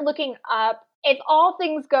are looking up. If all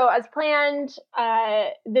things go as planned,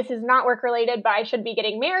 this is not work related, but I should be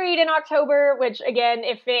getting married in October, which again,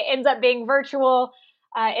 if it ends up being virtual,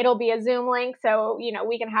 it'll be a Zoom link. So,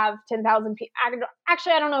 we can have 10,000 people.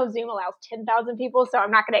 Actually, I don't know if Zoom allows 10,000 people, so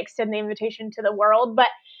I'm not going to extend the invitation to the world. But,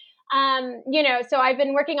 so I've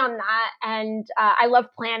been working on that, and I love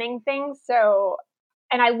planning things.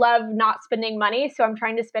 And I love not spending money. So I'm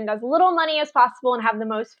trying to spend as little money as possible and have the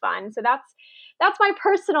most fun. So that's my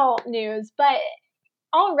personal news. But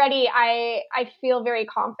already I feel very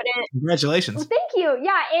confident. Congratulations. Well, thank you.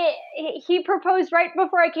 Yeah, he proposed right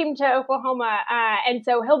before I came to Oklahoma. And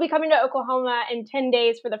so he'll be coming to Oklahoma in 10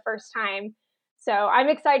 days for the first time. So I'm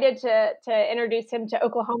excited to introduce him to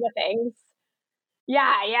Oklahoma things.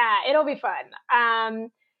 Yeah, it'll be fun.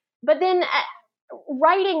 But then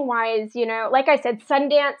writing wise, like I said,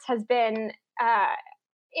 Sundance has been,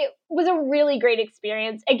 it was a really great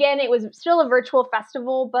experience. Again, it was still a virtual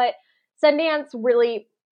festival, but Sundance really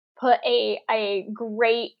put a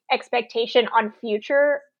great expectation on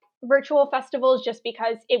future virtual festivals just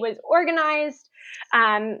because it was organized.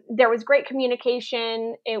 There was great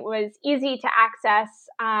communication. It was easy to access.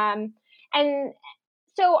 And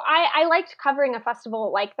so I liked covering a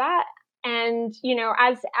festival like that. And,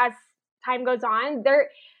 as time goes on,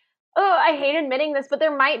 I hate admitting this, but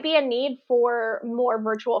there might be a need for more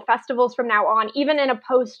virtual festivals from now on, even in a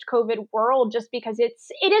post-COVID world, just because it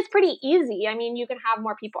is pretty easy. I mean, you can have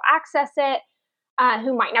more people access it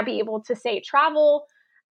who might not be able to, say, travel.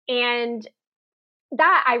 And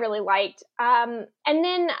that I really liked. And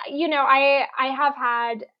then, I have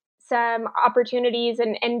had some opportunities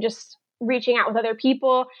and just reaching out with other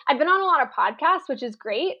people. I've been on a lot of podcasts, which is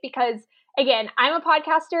great because, again, I'm a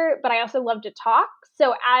podcaster, but I also love to talk.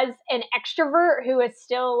 So as an extrovert who is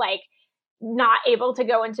still not able to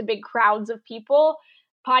go into big crowds of people,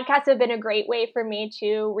 podcasts have been a great way for me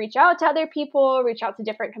to reach out to other people, reach out to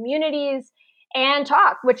different communities and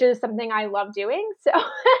talk, which is something I love doing. So,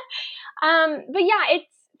 but yeah,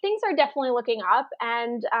 things are definitely looking up,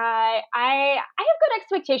 and I have good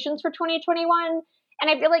expectations for 2021. And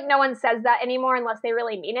I feel like no one says that anymore unless they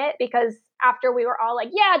really mean it, because after we were all like,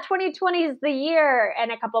 yeah, 2020 is the year,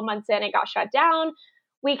 and a couple months in, it got shut down.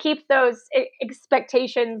 We keep those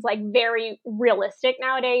expectations very realistic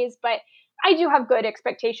nowadays, but I do have good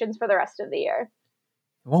expectations for the rest of the year.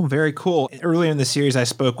 Well, very cool. Earlier in the series, I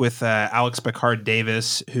spoke with Alex Picard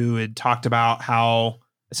Davis, who had talked about how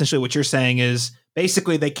essentially what you're saying is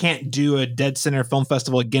basically they can't do a Dead Center Film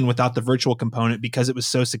Festival again without the virtual component because it was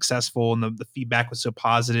so successful and the feedback was so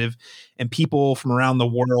positive and people from around the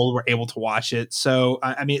world were able to watch it. So,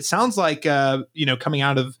 I mean, it sounds like, coming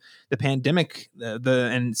out of the pandemic,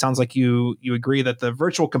 and it sounds like you agree that the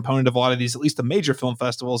virtual component of a lot of these, at least the major film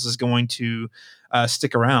festivals, is going to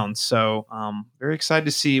stick around. So very excited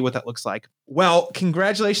to see what that looks like. Well,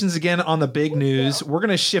 congratulations again on the big news. We're going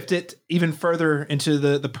to shift it even further into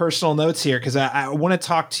the personal notes here, because I want to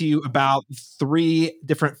talk to you about 3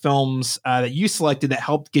 different films that you selected that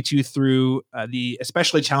helped get you through the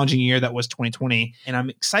especially challenging year that was 2020. And I'm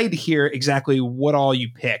excited to hear exactly what all you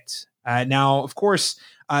picked. Now, of course,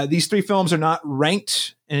 these 3 films are not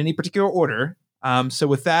ranked in any particular order. So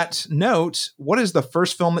with that note, what is the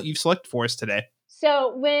first film that you've selected for us today?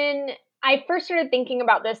 So when I first started thinking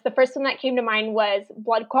about this, the first one that came to mind was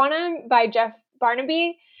Blood Quantum by Jeff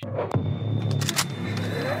Barnaby.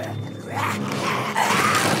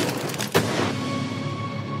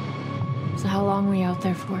 So how long were you out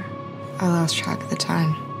there for? I lost track of the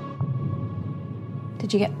time.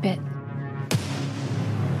 Did you get bit?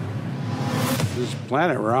 This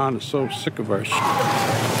planet we're on is so sick of our shit.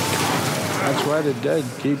 That's why the dead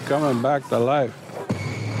keep coming back to life.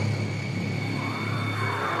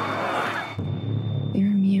 You're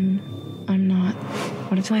immune. I'm not.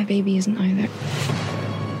 What if my baby isn't either?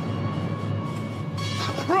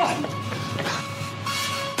 Run!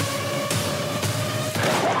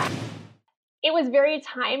 It was very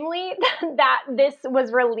timely that this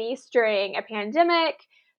was released during a pandemic.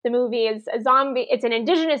 The movie is it's an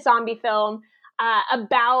indigenous zombie film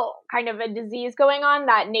about kind of a disease going on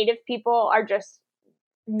that Native people are just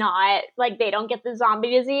not, like, they don't get the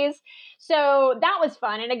zombie disease. So that was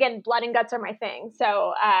fun. And again, blood and guts are my thing.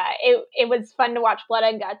 So it was fun to watch blood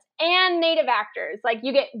and guts and native actors. Like,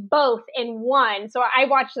 you get both in one. So I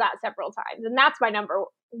watched that several times, and that's my number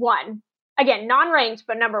one. Again, non-ranked,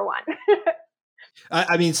 but number one.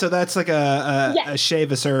 I mean, so that's like a Shea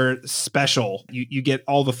Vassar special. You get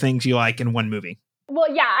all the things you like in one movie.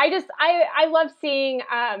 Well, yeah, I love seeing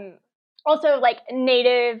also like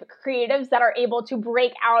native creatives that are able to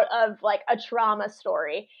break out of like a trauma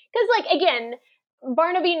story. Because, like, again,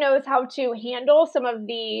 Barnaby knows how to handle some of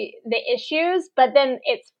the issues, but then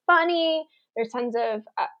it's funny. There's tons of,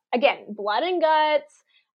 again, blood and guts,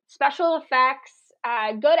 special effects,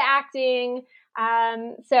 good acting.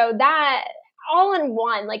 So that all in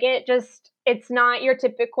one, like, it's not your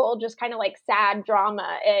typical just kind of like sad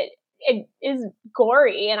drama. It is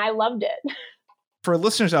gory, and I loved it. For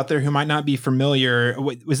listeners out there who might not be familiar,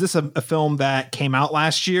 was this a film that came out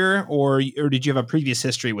last year, or did you have a previous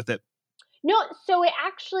history with it? No, so it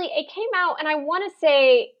came out, and I want to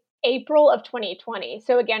say April of 2020.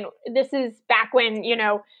 So again, this is back when,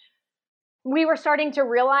 we were starting to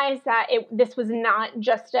realize that this was not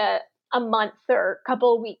just a month or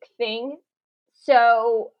couple week thing.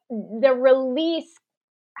 So the release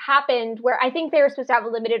happened where I think they were supposed to have a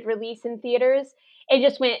limited release in theaters. It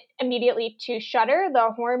just went immediately to Shudder, the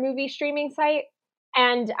horror movie streaming site.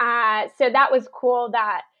 And so that was cool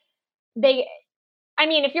that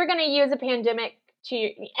if you're going to use a pandemic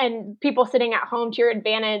and people sitting at home to your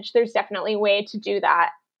advantage, there's definitely a way to do that.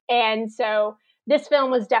 And so this film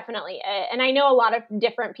was definitely it. And I know a lot of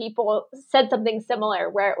different people said something similar,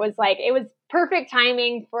 where it was like, it was perfect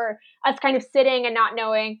timing for us kind of sitting and not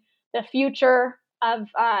knowing the future of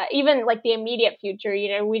even like the immediate future.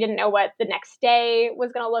 We didn't know what the next day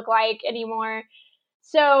was going to look like anymore.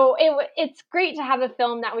 So it's great to have a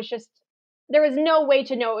film that was just, there was no way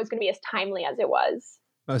to know it was going to be as timely as it was.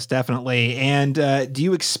 Most definitely. And do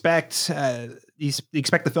you expect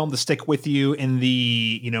the film to stick with you in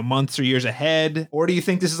the months or years ahead, or do you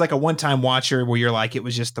think this is like a one-time watcher where you're like, it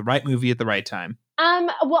was just the right movie at the right time?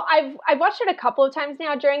 Well, I've watched it a couple of times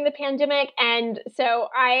now during the pandemic, and so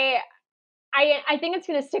I think it's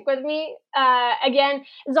going to stick with me. Again,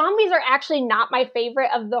 zombies are actually not my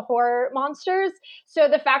favorite of the horror monsters. So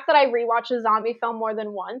the fact that I rewatched a zombie film more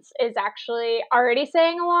than once is actually already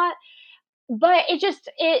saying a lot. But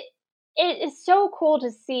it is so cool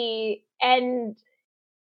to see. And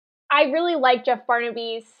I really like Jeff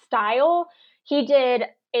Barnaby's style. He did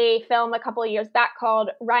a film a couple of years back called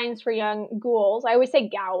Rhymes for Young Ghouls. I always say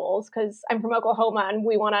Gowls because I'm from Oklahoma and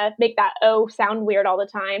we want to make that O sound weird all the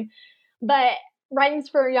time. But Rhymes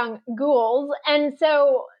for Young Ghouls. And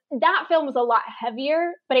so that film was a lot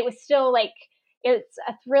heavier, but it was still like, it's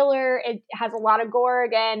a thriller. It has a lot of gore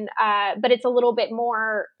again, but it's a little bit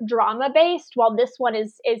more drama based, while this one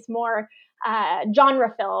is more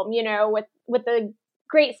genre film, with the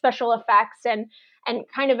great special effects and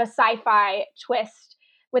kind of a sci-fi twist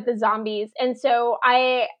with the zombies. And so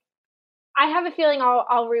I have a feeling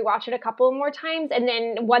I'll rewatch it a couple more times, and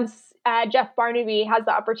then once Jeff Barnaby has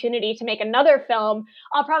the opportunity to make another film,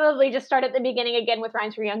 I'll probably just start at the beginning again with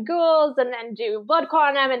Rhymes for Young Ghouls, and then do Blood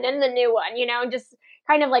Quantum, and then the new one, and just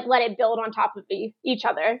kind of like let it build on top of each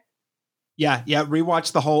other. Yeah.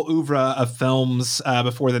 Rewatch the whole oeuvre of films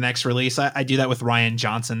before the next release. I do that with Rian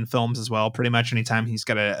Johnson films as well. Pretty much anytime he's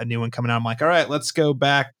got a new one coming out, I'm like, all right, let's go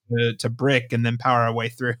back to Brick and then power our way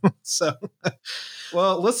through. So,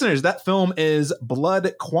 well, listeners, that film is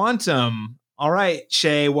Blood Quantum. All right,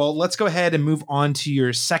 Shea, well, let's go ahead and move on to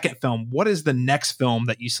your second film. What is the next film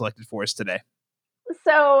that you selected for us today?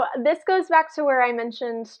 So this goes back to where I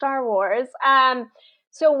mentioned Star Wars.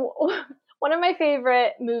 So one of my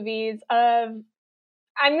favorite movies I'm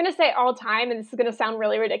going to say all time, and this is going to sound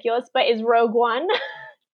really ridiculous, but is Rogue One.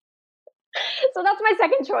 So that's my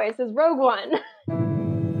second choice, is Rogue One.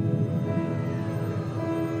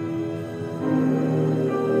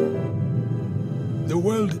 The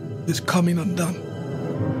world is coming undone.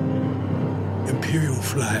 Imperial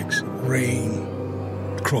flags reign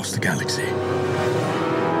across the galaxy.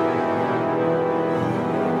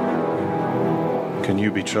 Can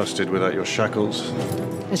you be trusted without your shackles?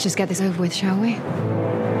 Let's just get this over with, shall we?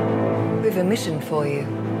 We've a mission for you.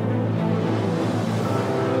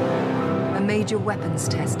 A major weapons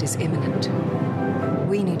test is imminent.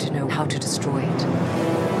 We need to know how to destroy it.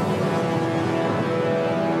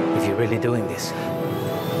 If you're really doing this,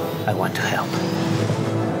 I want to help.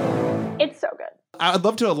 It's so good. I'd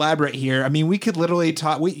love to elaborate here. I mean, we could literally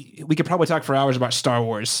talk. We could probably talk for hours about Star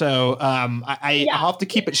Wars. So I'll have to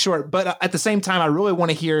keep it short. But at the same time, I really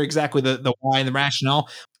want to hear exactly the why and the rationale.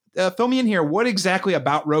 Fill me in here. What exactly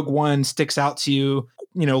about Rogue One sticks out to you?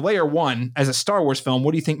 You know, layer one as a Star Wars film,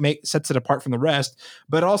 what do you think sets it apart from the rest?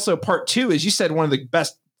 But also part two, as you said, one of the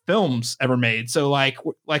best films ever made. So like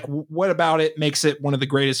what about it makes it one of the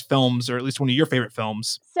greatest films, or at least one of your favorite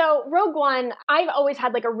films? So Rogue One, I've always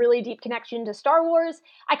had like a really deep connection to Star Wars.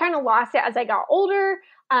 I kind of lost it as I got older.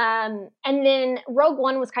 And then Rogue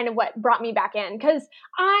One was kind of what brought me back in, because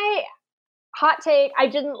hot take, I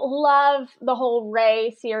didn't love the whole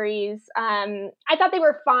Rey series. I thought they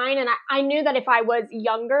were fine, and I knew that if I was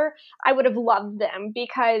younger, I would have loved them,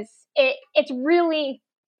 because it's really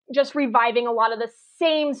just reviving a lot of the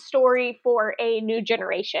same story for a new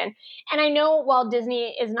generation. And I know while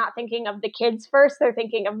Disney is not thinking of the kids first, they're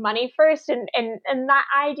thinking of money first, and that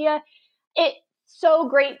idea, it's so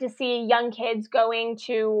great to see young kids going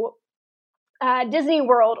to Disney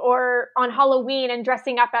World or on Halloween and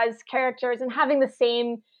dressing up as characters and having the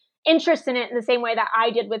same interest in it in the same way that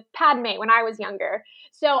I did with Padme when I was younger.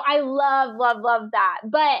 So I love, love, love that.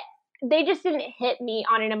 But they just didn't hit me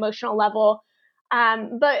on an emotional level.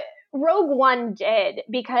 But Rogue One did,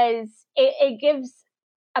 because it gives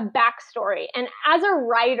a backstory. And as a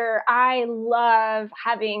writer, I love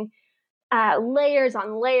having layers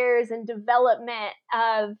on layers and development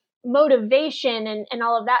of motivation and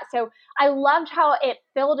all of that. So I loved how it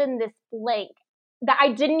filled in this blank that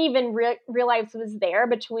I didn't even realize was there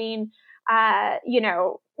between,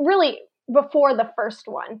 really before the first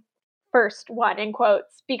one in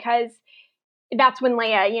quotes, because that's when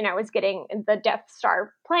Leia, is getting the Death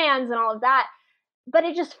Star plans and all of that. But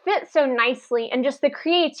it just fit so nicely, and just the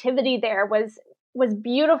creativity there was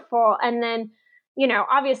beautiful. And then,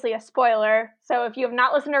 obviously a spoiler. So if you have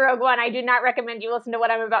not listened to Rogue One, I do not recommend you listen to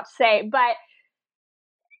what I'm about to say. But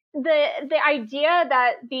the idea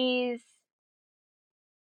that these,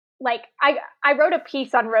 like, I wrote a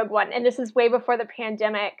piece on Rogue One, and this is way before the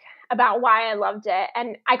pandemic, about why I loved it.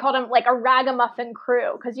 And I called them like a ragamuffin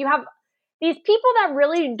crew, because you have these people that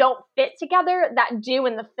really don't fit together that do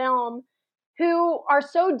in the film, who are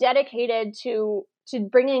so dedicated to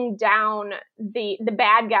bringing down the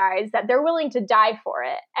bad guys that they're willing to die for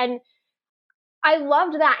it. And I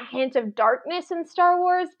loved that hint of darkness in Star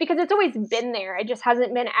Wars, because it's always been there. It just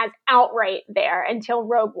hasn't been as outright there until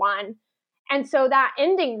Rogue One. And so that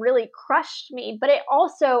ending really crushed me. But it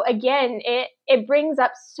also, again, it brings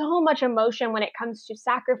up so much emotion when it comes to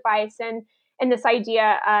sacrifice and this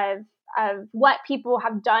idea of what people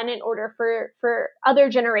have done in order for other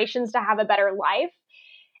generations to have a better life.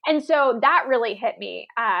 And so that really hit me.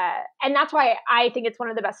 And that's why I think it's one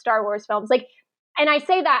of the best Star Wars films. Like, and I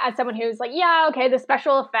say that as someone who's like, yeah, okay, the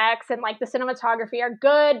special effects and like the cinematography are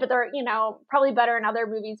good, but they're, probably better in other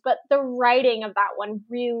movies. But the writing of that one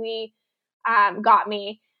really got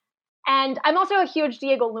me. And I'm also a huge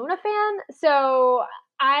Diego Luna fan. So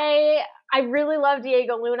I really love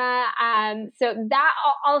Diego Luna. So that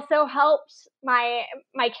also helped my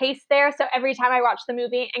case there. So every time I watch the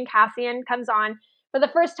movie and Cassian comes on for the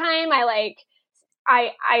first time,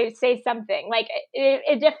 I say something. Like,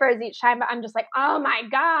 it differs each time, but I'm just like, oh my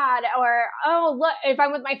God. Or, oh, look, if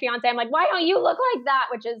I'm with my fiance, I'm like, why don't you look like that?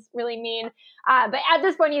 Which is really mean. But at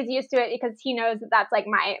this point, he's used to it, because he knows that that's like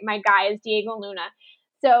my guy is Diego Luna.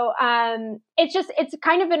 So it's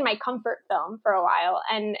kind of been my comfort film for a while.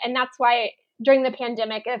 And that's why during the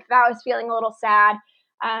pandemic, if I was feeling a little sad,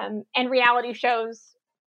 and reality shows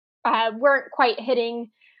weren't quite hitting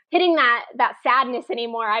that sadness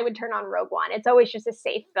anymore, I would turn on Rogue One. It's always just a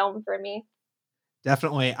safe film for me.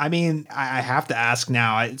 Definitely. I mean, I have to ask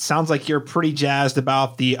now, it sounds like you're pretty jazzed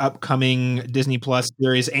about the upcoming Disney Plus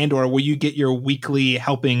series, or will you get your weekly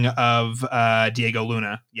helping of Diego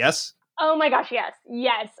Luna? Yes? Oh my gosh, yes.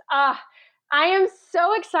 Yes. I am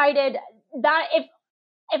so excited that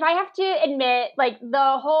if I have to admit, like,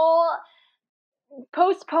 the whole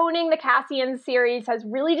postponing the Cassian series has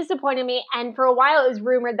really disappointed me. And for a while, it was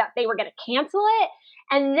rumored that they were going to cancel it.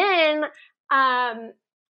 And then,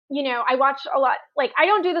 I watched a lot, like, I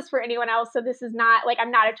don't do this for anyone else. So this is not like,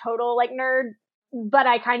 I'm not a total like nerd, but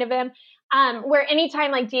I kind of am. Where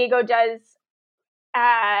anytime like Diego does,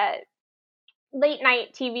 late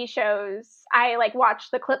night TV shows, I like watch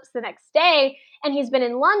the clips the next day, and he's been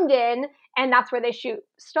in London, and that's where they shoot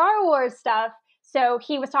Star Wars stuff. So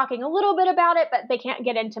he was talking a little bit about it, but they can't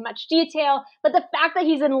get into much detail. But the fact that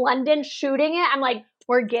he's in London shooting it, I'm like,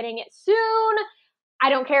 we're getting it soon. I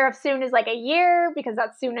don't care if soon is like a year, because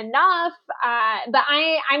that's soon enough. But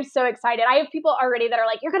I'm so excited. I have people already that are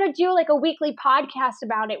like, you're going to do like a weekly podcast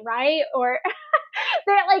about it, right? Or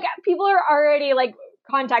they're like, people are already like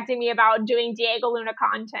contacting me about doing Diego Luna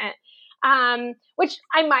content, which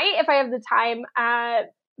I might if I have the time.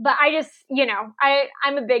 but I just,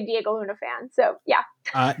 I'm a big Diego Luna fan. So yeah.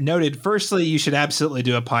 Noted. Firstly, you should absolutely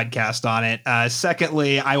do a podcast on it.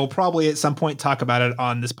 Secondly, I will probably at some point talk about it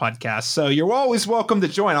on this podcast. So you're always welcome to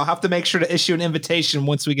join. I'll have to make sure to issue an invitation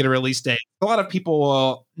once we get a release date. A lot of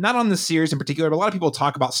people, not on the series in particular, but a lot of people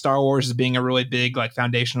talk about Star Wars as being a really big, like,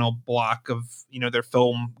 foundational block of, their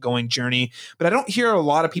film going journey. But I don't hear a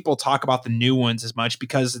lot of people talk about the new ones as much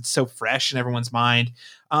because it's so fresh in everyone's mind.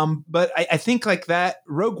 But I think like that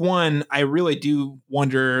Rogue One, I really do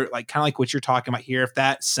wonder, like, kind of like what you're talking about here, if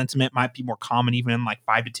that sentiment might be more common even in like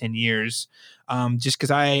 5 to 10 years. Just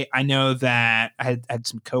because I know that I had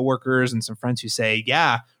some coworkers and some friends who say,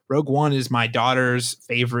 yeah, Rogue One is my daughter's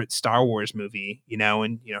favorite Star Wars movie,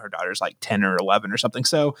 and her daughter's like 10 or 11 or something.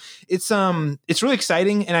 So it's really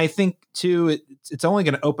exciting. And I think too, it's only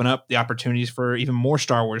going to open up the opportunities for even more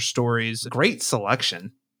Star Wars stories. Great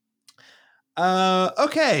selection.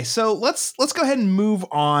 Okay, so let's go ahead and move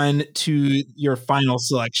on to your final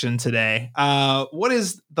selection today. What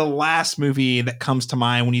is the last movie that comes to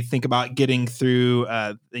mind when you think about getting through,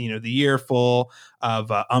 the year full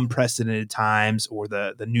of unprecedented times or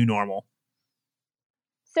the new normal?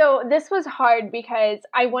 So this was hard because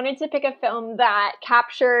I wanted to pick a film that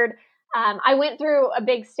captured. I went through a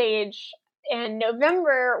big stage in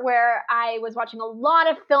November where I was watching a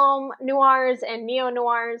lot of film noirs and neo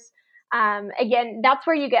noirs. Again, that's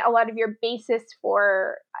where you get a lot of your basis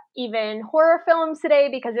for even horror films today,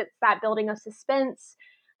 because it's that building of suspense.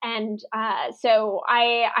 And so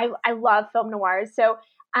I love film noirs. So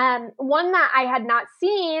one that I had not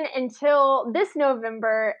seen until this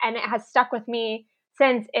November, and it has stuck with me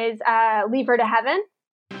since, is Leave Her to Heaven.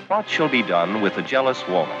 What shall be done with a jealous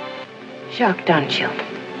woman? Jacques Dunchill.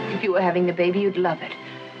 If you were having the baby, you'd love it.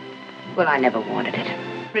 Well, I never wanted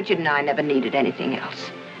it. Richard and I never needed anything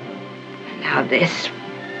else. Now this.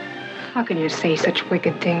 How can you say such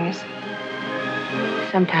wicked things?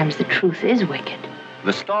 Sometimes the truth is wicked.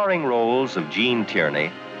 The starring roles of Jean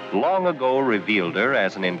Tierney long ago revealed her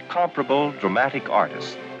as an incomparable dramatic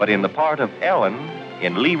artist. But in the part of Ellen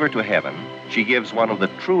in Leave Her to Heaven, she gives one of the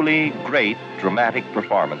truly great dramatic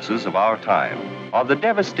performances of our time. Of the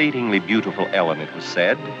devastatingly beautiful Ellen, it was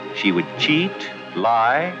said, she would cheat,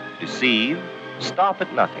 lie, deceive, stop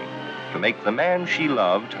at nothing to make the man she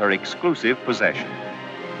loved her exclusive possession.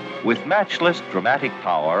 With matchless dramatic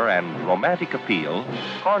power and romantic appeal,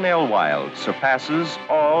 Cornel Wilde surpasses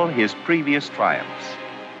all his previous triumphs.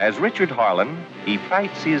 As Richard Harlan, he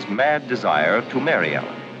fights his mad desire to marry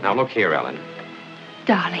Ellen. Now look here, Ellen.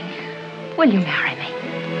 Darling, will you marry me?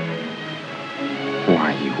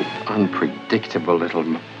 Why, you unpredictable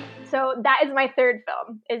little... So that is my third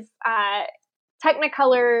film, is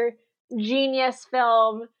Technicolor genius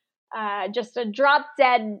film, just a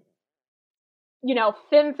drop-dead,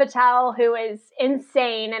 femme fatale who is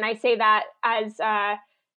insane. And I say that as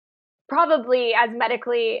probably as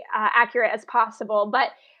medically accurate as possible. But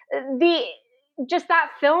that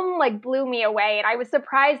film blew me away. And I was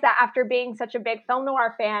surprised that after being such a big film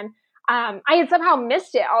noir fan, I had somehow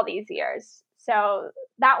missed it all these years. So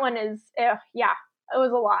that one is, it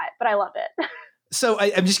was a lot, but I love it. So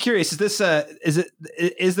I'm just curious, is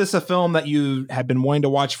this a film that you have been wanting to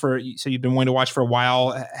watch you've been wanting to watch for a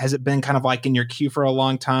while? Has it been kind of like in your queue for a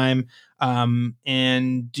long time?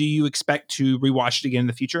 And do you expect to rewatch it again in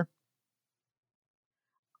the future?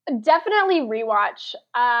 Definitely rewatch.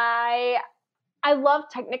 I love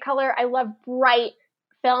Technicolor. I love bright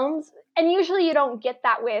films. And usually you don't get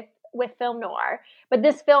that with film noir. But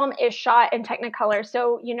this film is shot in Technicolor.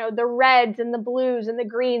 So, the reds and the blues and the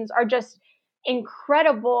greens are just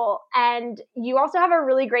incredible. And you also have a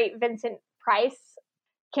really great Vincent Price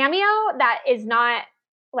cameo that is not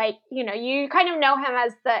you kind of know him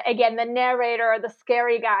as the narrator or the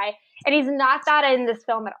scary guy. And he's not that in this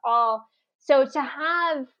film at all. So to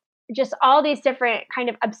have just all these different kind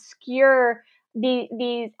of obscure,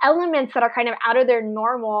 these elements that are kind of out of their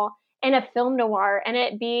normal in a film noir, and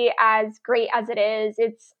it be as great as it is,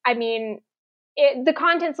 the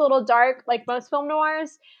content's a little dark like most film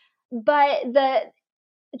noirs, but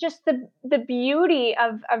the beauty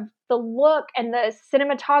of the look and the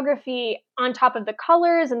cinematography on top of the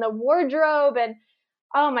colors and the wardrobe, and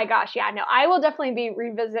oh my gosh, I will definitely be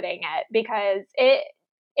revisiting it because it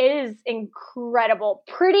is incredible,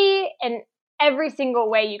 pretty in every single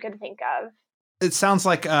way you can think of. It sounds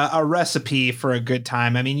like a recipe for a good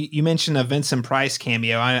time. I mean, you mentioned a Vincent Price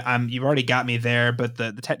cameo. You've already got me there, but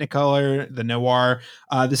the Technicolor, the noir,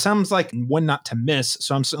 this sounds like one not to miss.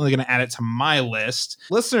 So I'm certainly going to add it to my list.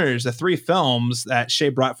 Listeners, the 3 films that Shea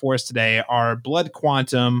brought for us today are Blood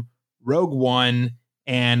Quantum, Rogue One,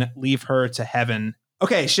 and Leave Her to Heaven.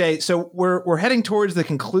 Okay, Shea, so we're heading towards the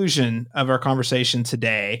conclusion of our conversation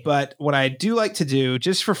today, but what I do like to do,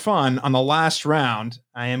 just for fun, on the last round,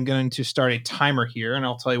 I am going to start a timer here, and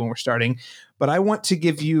I'll tell you when we're starting, but I want to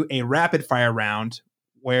give you a rapid fire round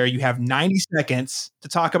where you have 90 seconds to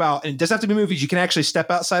talk about, and it doesn't have to be movies, you can actually step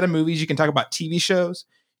outside of movies, you can talk about TV shows,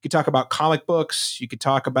 you could talk about comic books, you could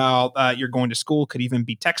talk about you're going to school, could even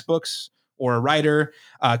be textbooks, or a writer,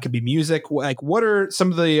 could be music. Like, what are some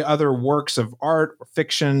of the other works of art or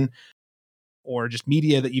fiction or just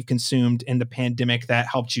media that you've consumed in the pandemic that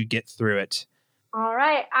helped you get through it? All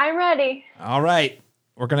right, I'm ready. All right,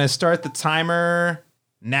 we're going to start the timer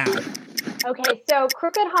now. Okay, so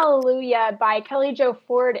Crooked Hallelujah by Kelly Jo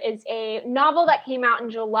Ford is a novel that came out in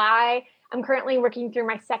July. I'm currently working through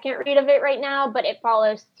my second read of it right now, but it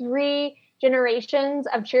follows 3 generations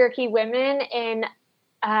of Cherokee women in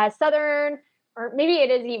southern, or maybe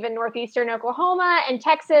it is even northeastern Oklahoma and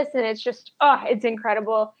Texas, and it's just, it's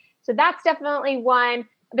incredible. So that's definitely one.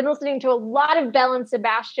 I've been listening to a lot of Belle and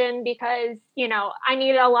Sebastian because, I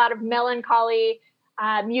need a lot of melancholy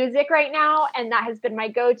music right now, and that has been my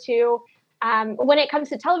go-to. When it comes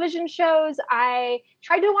to television shows, I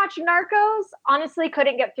tried to watch Narcos. Honestly,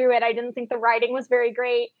 couldn't get through it. I didn't think the writing was very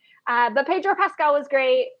great. But Pedro Pascal was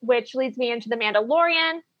great, which leads me into The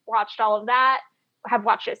Mandalorian. Watched all of that. Have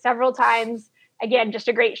watched it several times. Again, just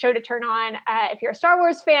a great show to turn on if you're a Star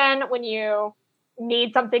Wars fan when you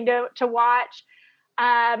need something to watch.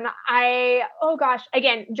 Again,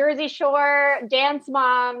 Jersey Shore, Dance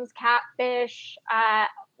Moms, Catfish.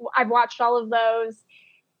 I've watched all of those.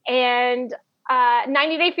 And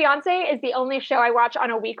 90 Day Fiance is the only show I watch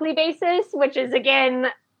on a weekly basis, which is, again,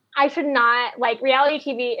 I should not, reality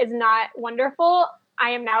TV is not wonderful.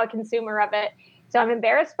 I am now a consumer of it. So I'm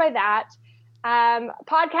embarrassed by that.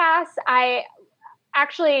 Podcasts,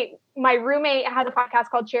 my roommate has a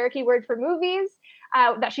podcast called Cherokee Word for Movies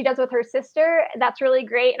that she does with her sister. That's really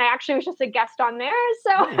great. And I actually was just a guest on there.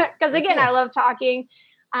 So, because again, I love talking.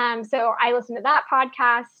 So I listen to that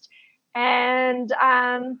podcast and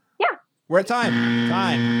We're at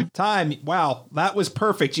time. Wow. That was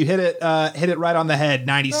perfect. You hit it right on the head.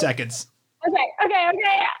 90 seconds.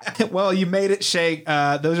 Okay. Well, you made it, Shea.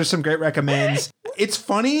 Those are some great recommends. It's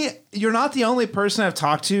funny. You're not the only person I've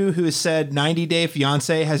talked to who has said 90 Day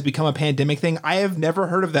Fiance has become a pandemic thing. I have never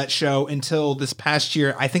heard of that show until this past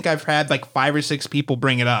year. I think I've had 5 or 6 people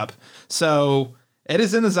bring it up. So it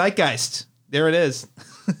is in the zeitgeist. There it is.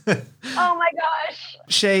 Oh my gosh.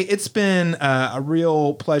 Shea, it's been a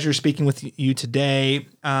real pleasure speaking with you today.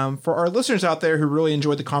 For our listeners out there who really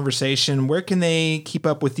enjoyed the conversation, where can they keep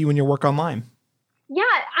up with you and your work online? Yeah,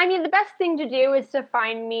 the best thing to do is to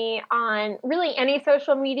find me on really any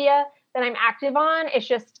social media that I'm active on. It's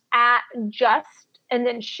just and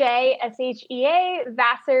then Shea, Shea,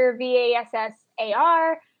 Vassar,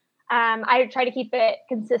 Vassar. I try to keep it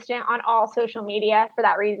consistent on all social media for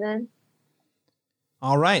that reason.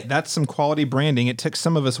 All right. That's some quality branding. It took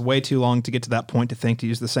some of us way too long to get to that point to think to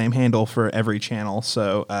use the same handle for every channel.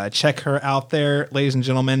 So check her out there, ladies and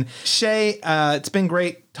gentlemen. Shea, it's been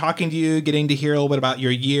great talking to you, getting to hear a little bit about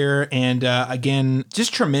your year. And again,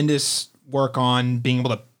 just tremendous work on being able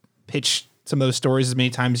to pitch some of those stories as many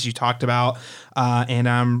times as you talked about. And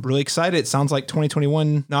I'm really excited. It sounds like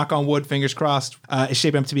 2021, knock on wood, fingers crossed, is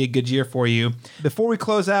shaping up to be a good year for you. Before we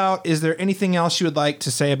close out, is there anything else you would like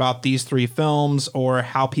to say about these 3 films or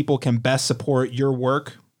how people can best support your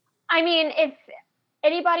work? If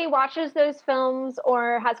anybody watches those films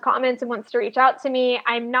or has comments and wants to reach out to me,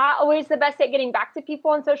 I'm not always the best at getting back to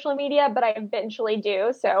people on social media, but I eventually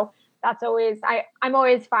do. So that's always, I'm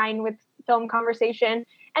always fine with film conversation.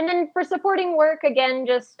 And then for supporting work, again,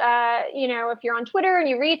 just, if you're on Twitter and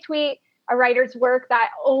you retweet a writer's work,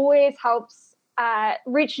 that always helps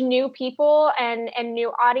reach new people and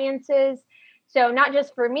new audiences. So not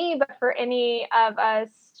just for me, but for any of us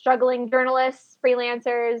struggling journalists,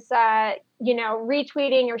 freelancers,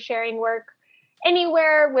 retweeting or sharing work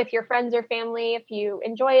anywhere with your friends or family. If you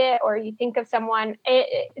enjoy it or you think of someone,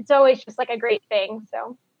 it's always just a great thing.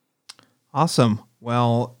 So. Awesome.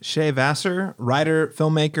 Well, Shea Vassar, writer,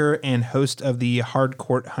 filmmaker, and host of the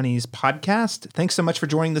Hardcourt Honeys podcast. Thanks so much for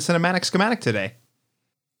joining the Cinematic Schematic today.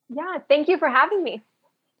 Yeah, thank you for having me.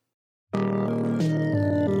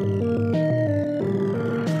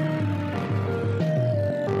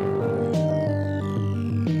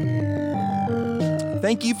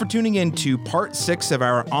 Thank you for tuning in to part 6 of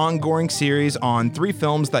our ongoing series on 3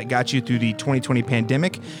 films that got you through the 2020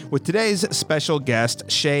 pandemic with today's special guest,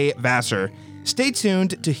 Shea Vassar. Stay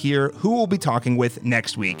tuned to hear who we'll be talking with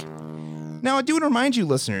next week. Now, I do want to remind you,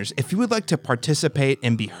 listeners, if you would like to participate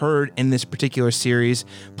and be heard in this particular series,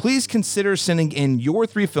 please consider sending in your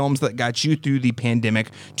 3 films that got you through the pandemic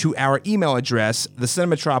to our email address,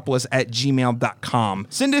 thecinematropolis@gmail.com.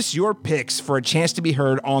 Send us your picks for a chance to be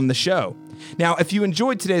heard on the show. Now, if you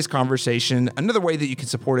enjoyed today's conversation, another way that you can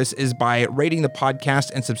support us is by rating the podcast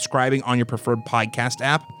and subscribing on your preferred podcast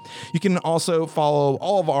app. You can also follow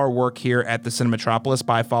all of our work here at The Cinematropolis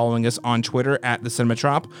by following us on Twitter at The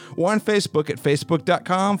Cinematrop or on Facebook at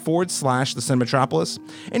facebook.com/The Cinematropolis.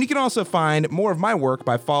 And you can also find more of my work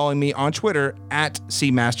by following me on Twitter at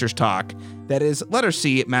CMastersTalk. That is letter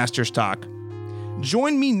C, Masters Talk.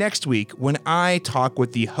 Join me next week when I talk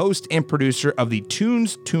with the host and producer of the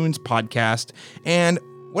Tunes podcast, and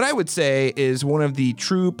what I would say is one of the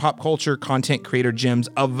true pop culture content creator gems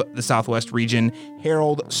of the Southwest region,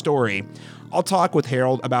 Harold Story. I'll talk with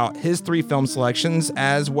Harold about his 3 film selections,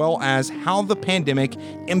 as well as how the pandemic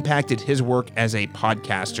impacted his work as a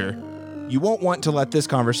podcaster. You won't want to let this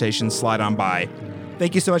conversation slide on by.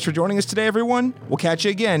 Thank you so much for joining us today, everyone. We'll catch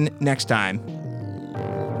you again next time.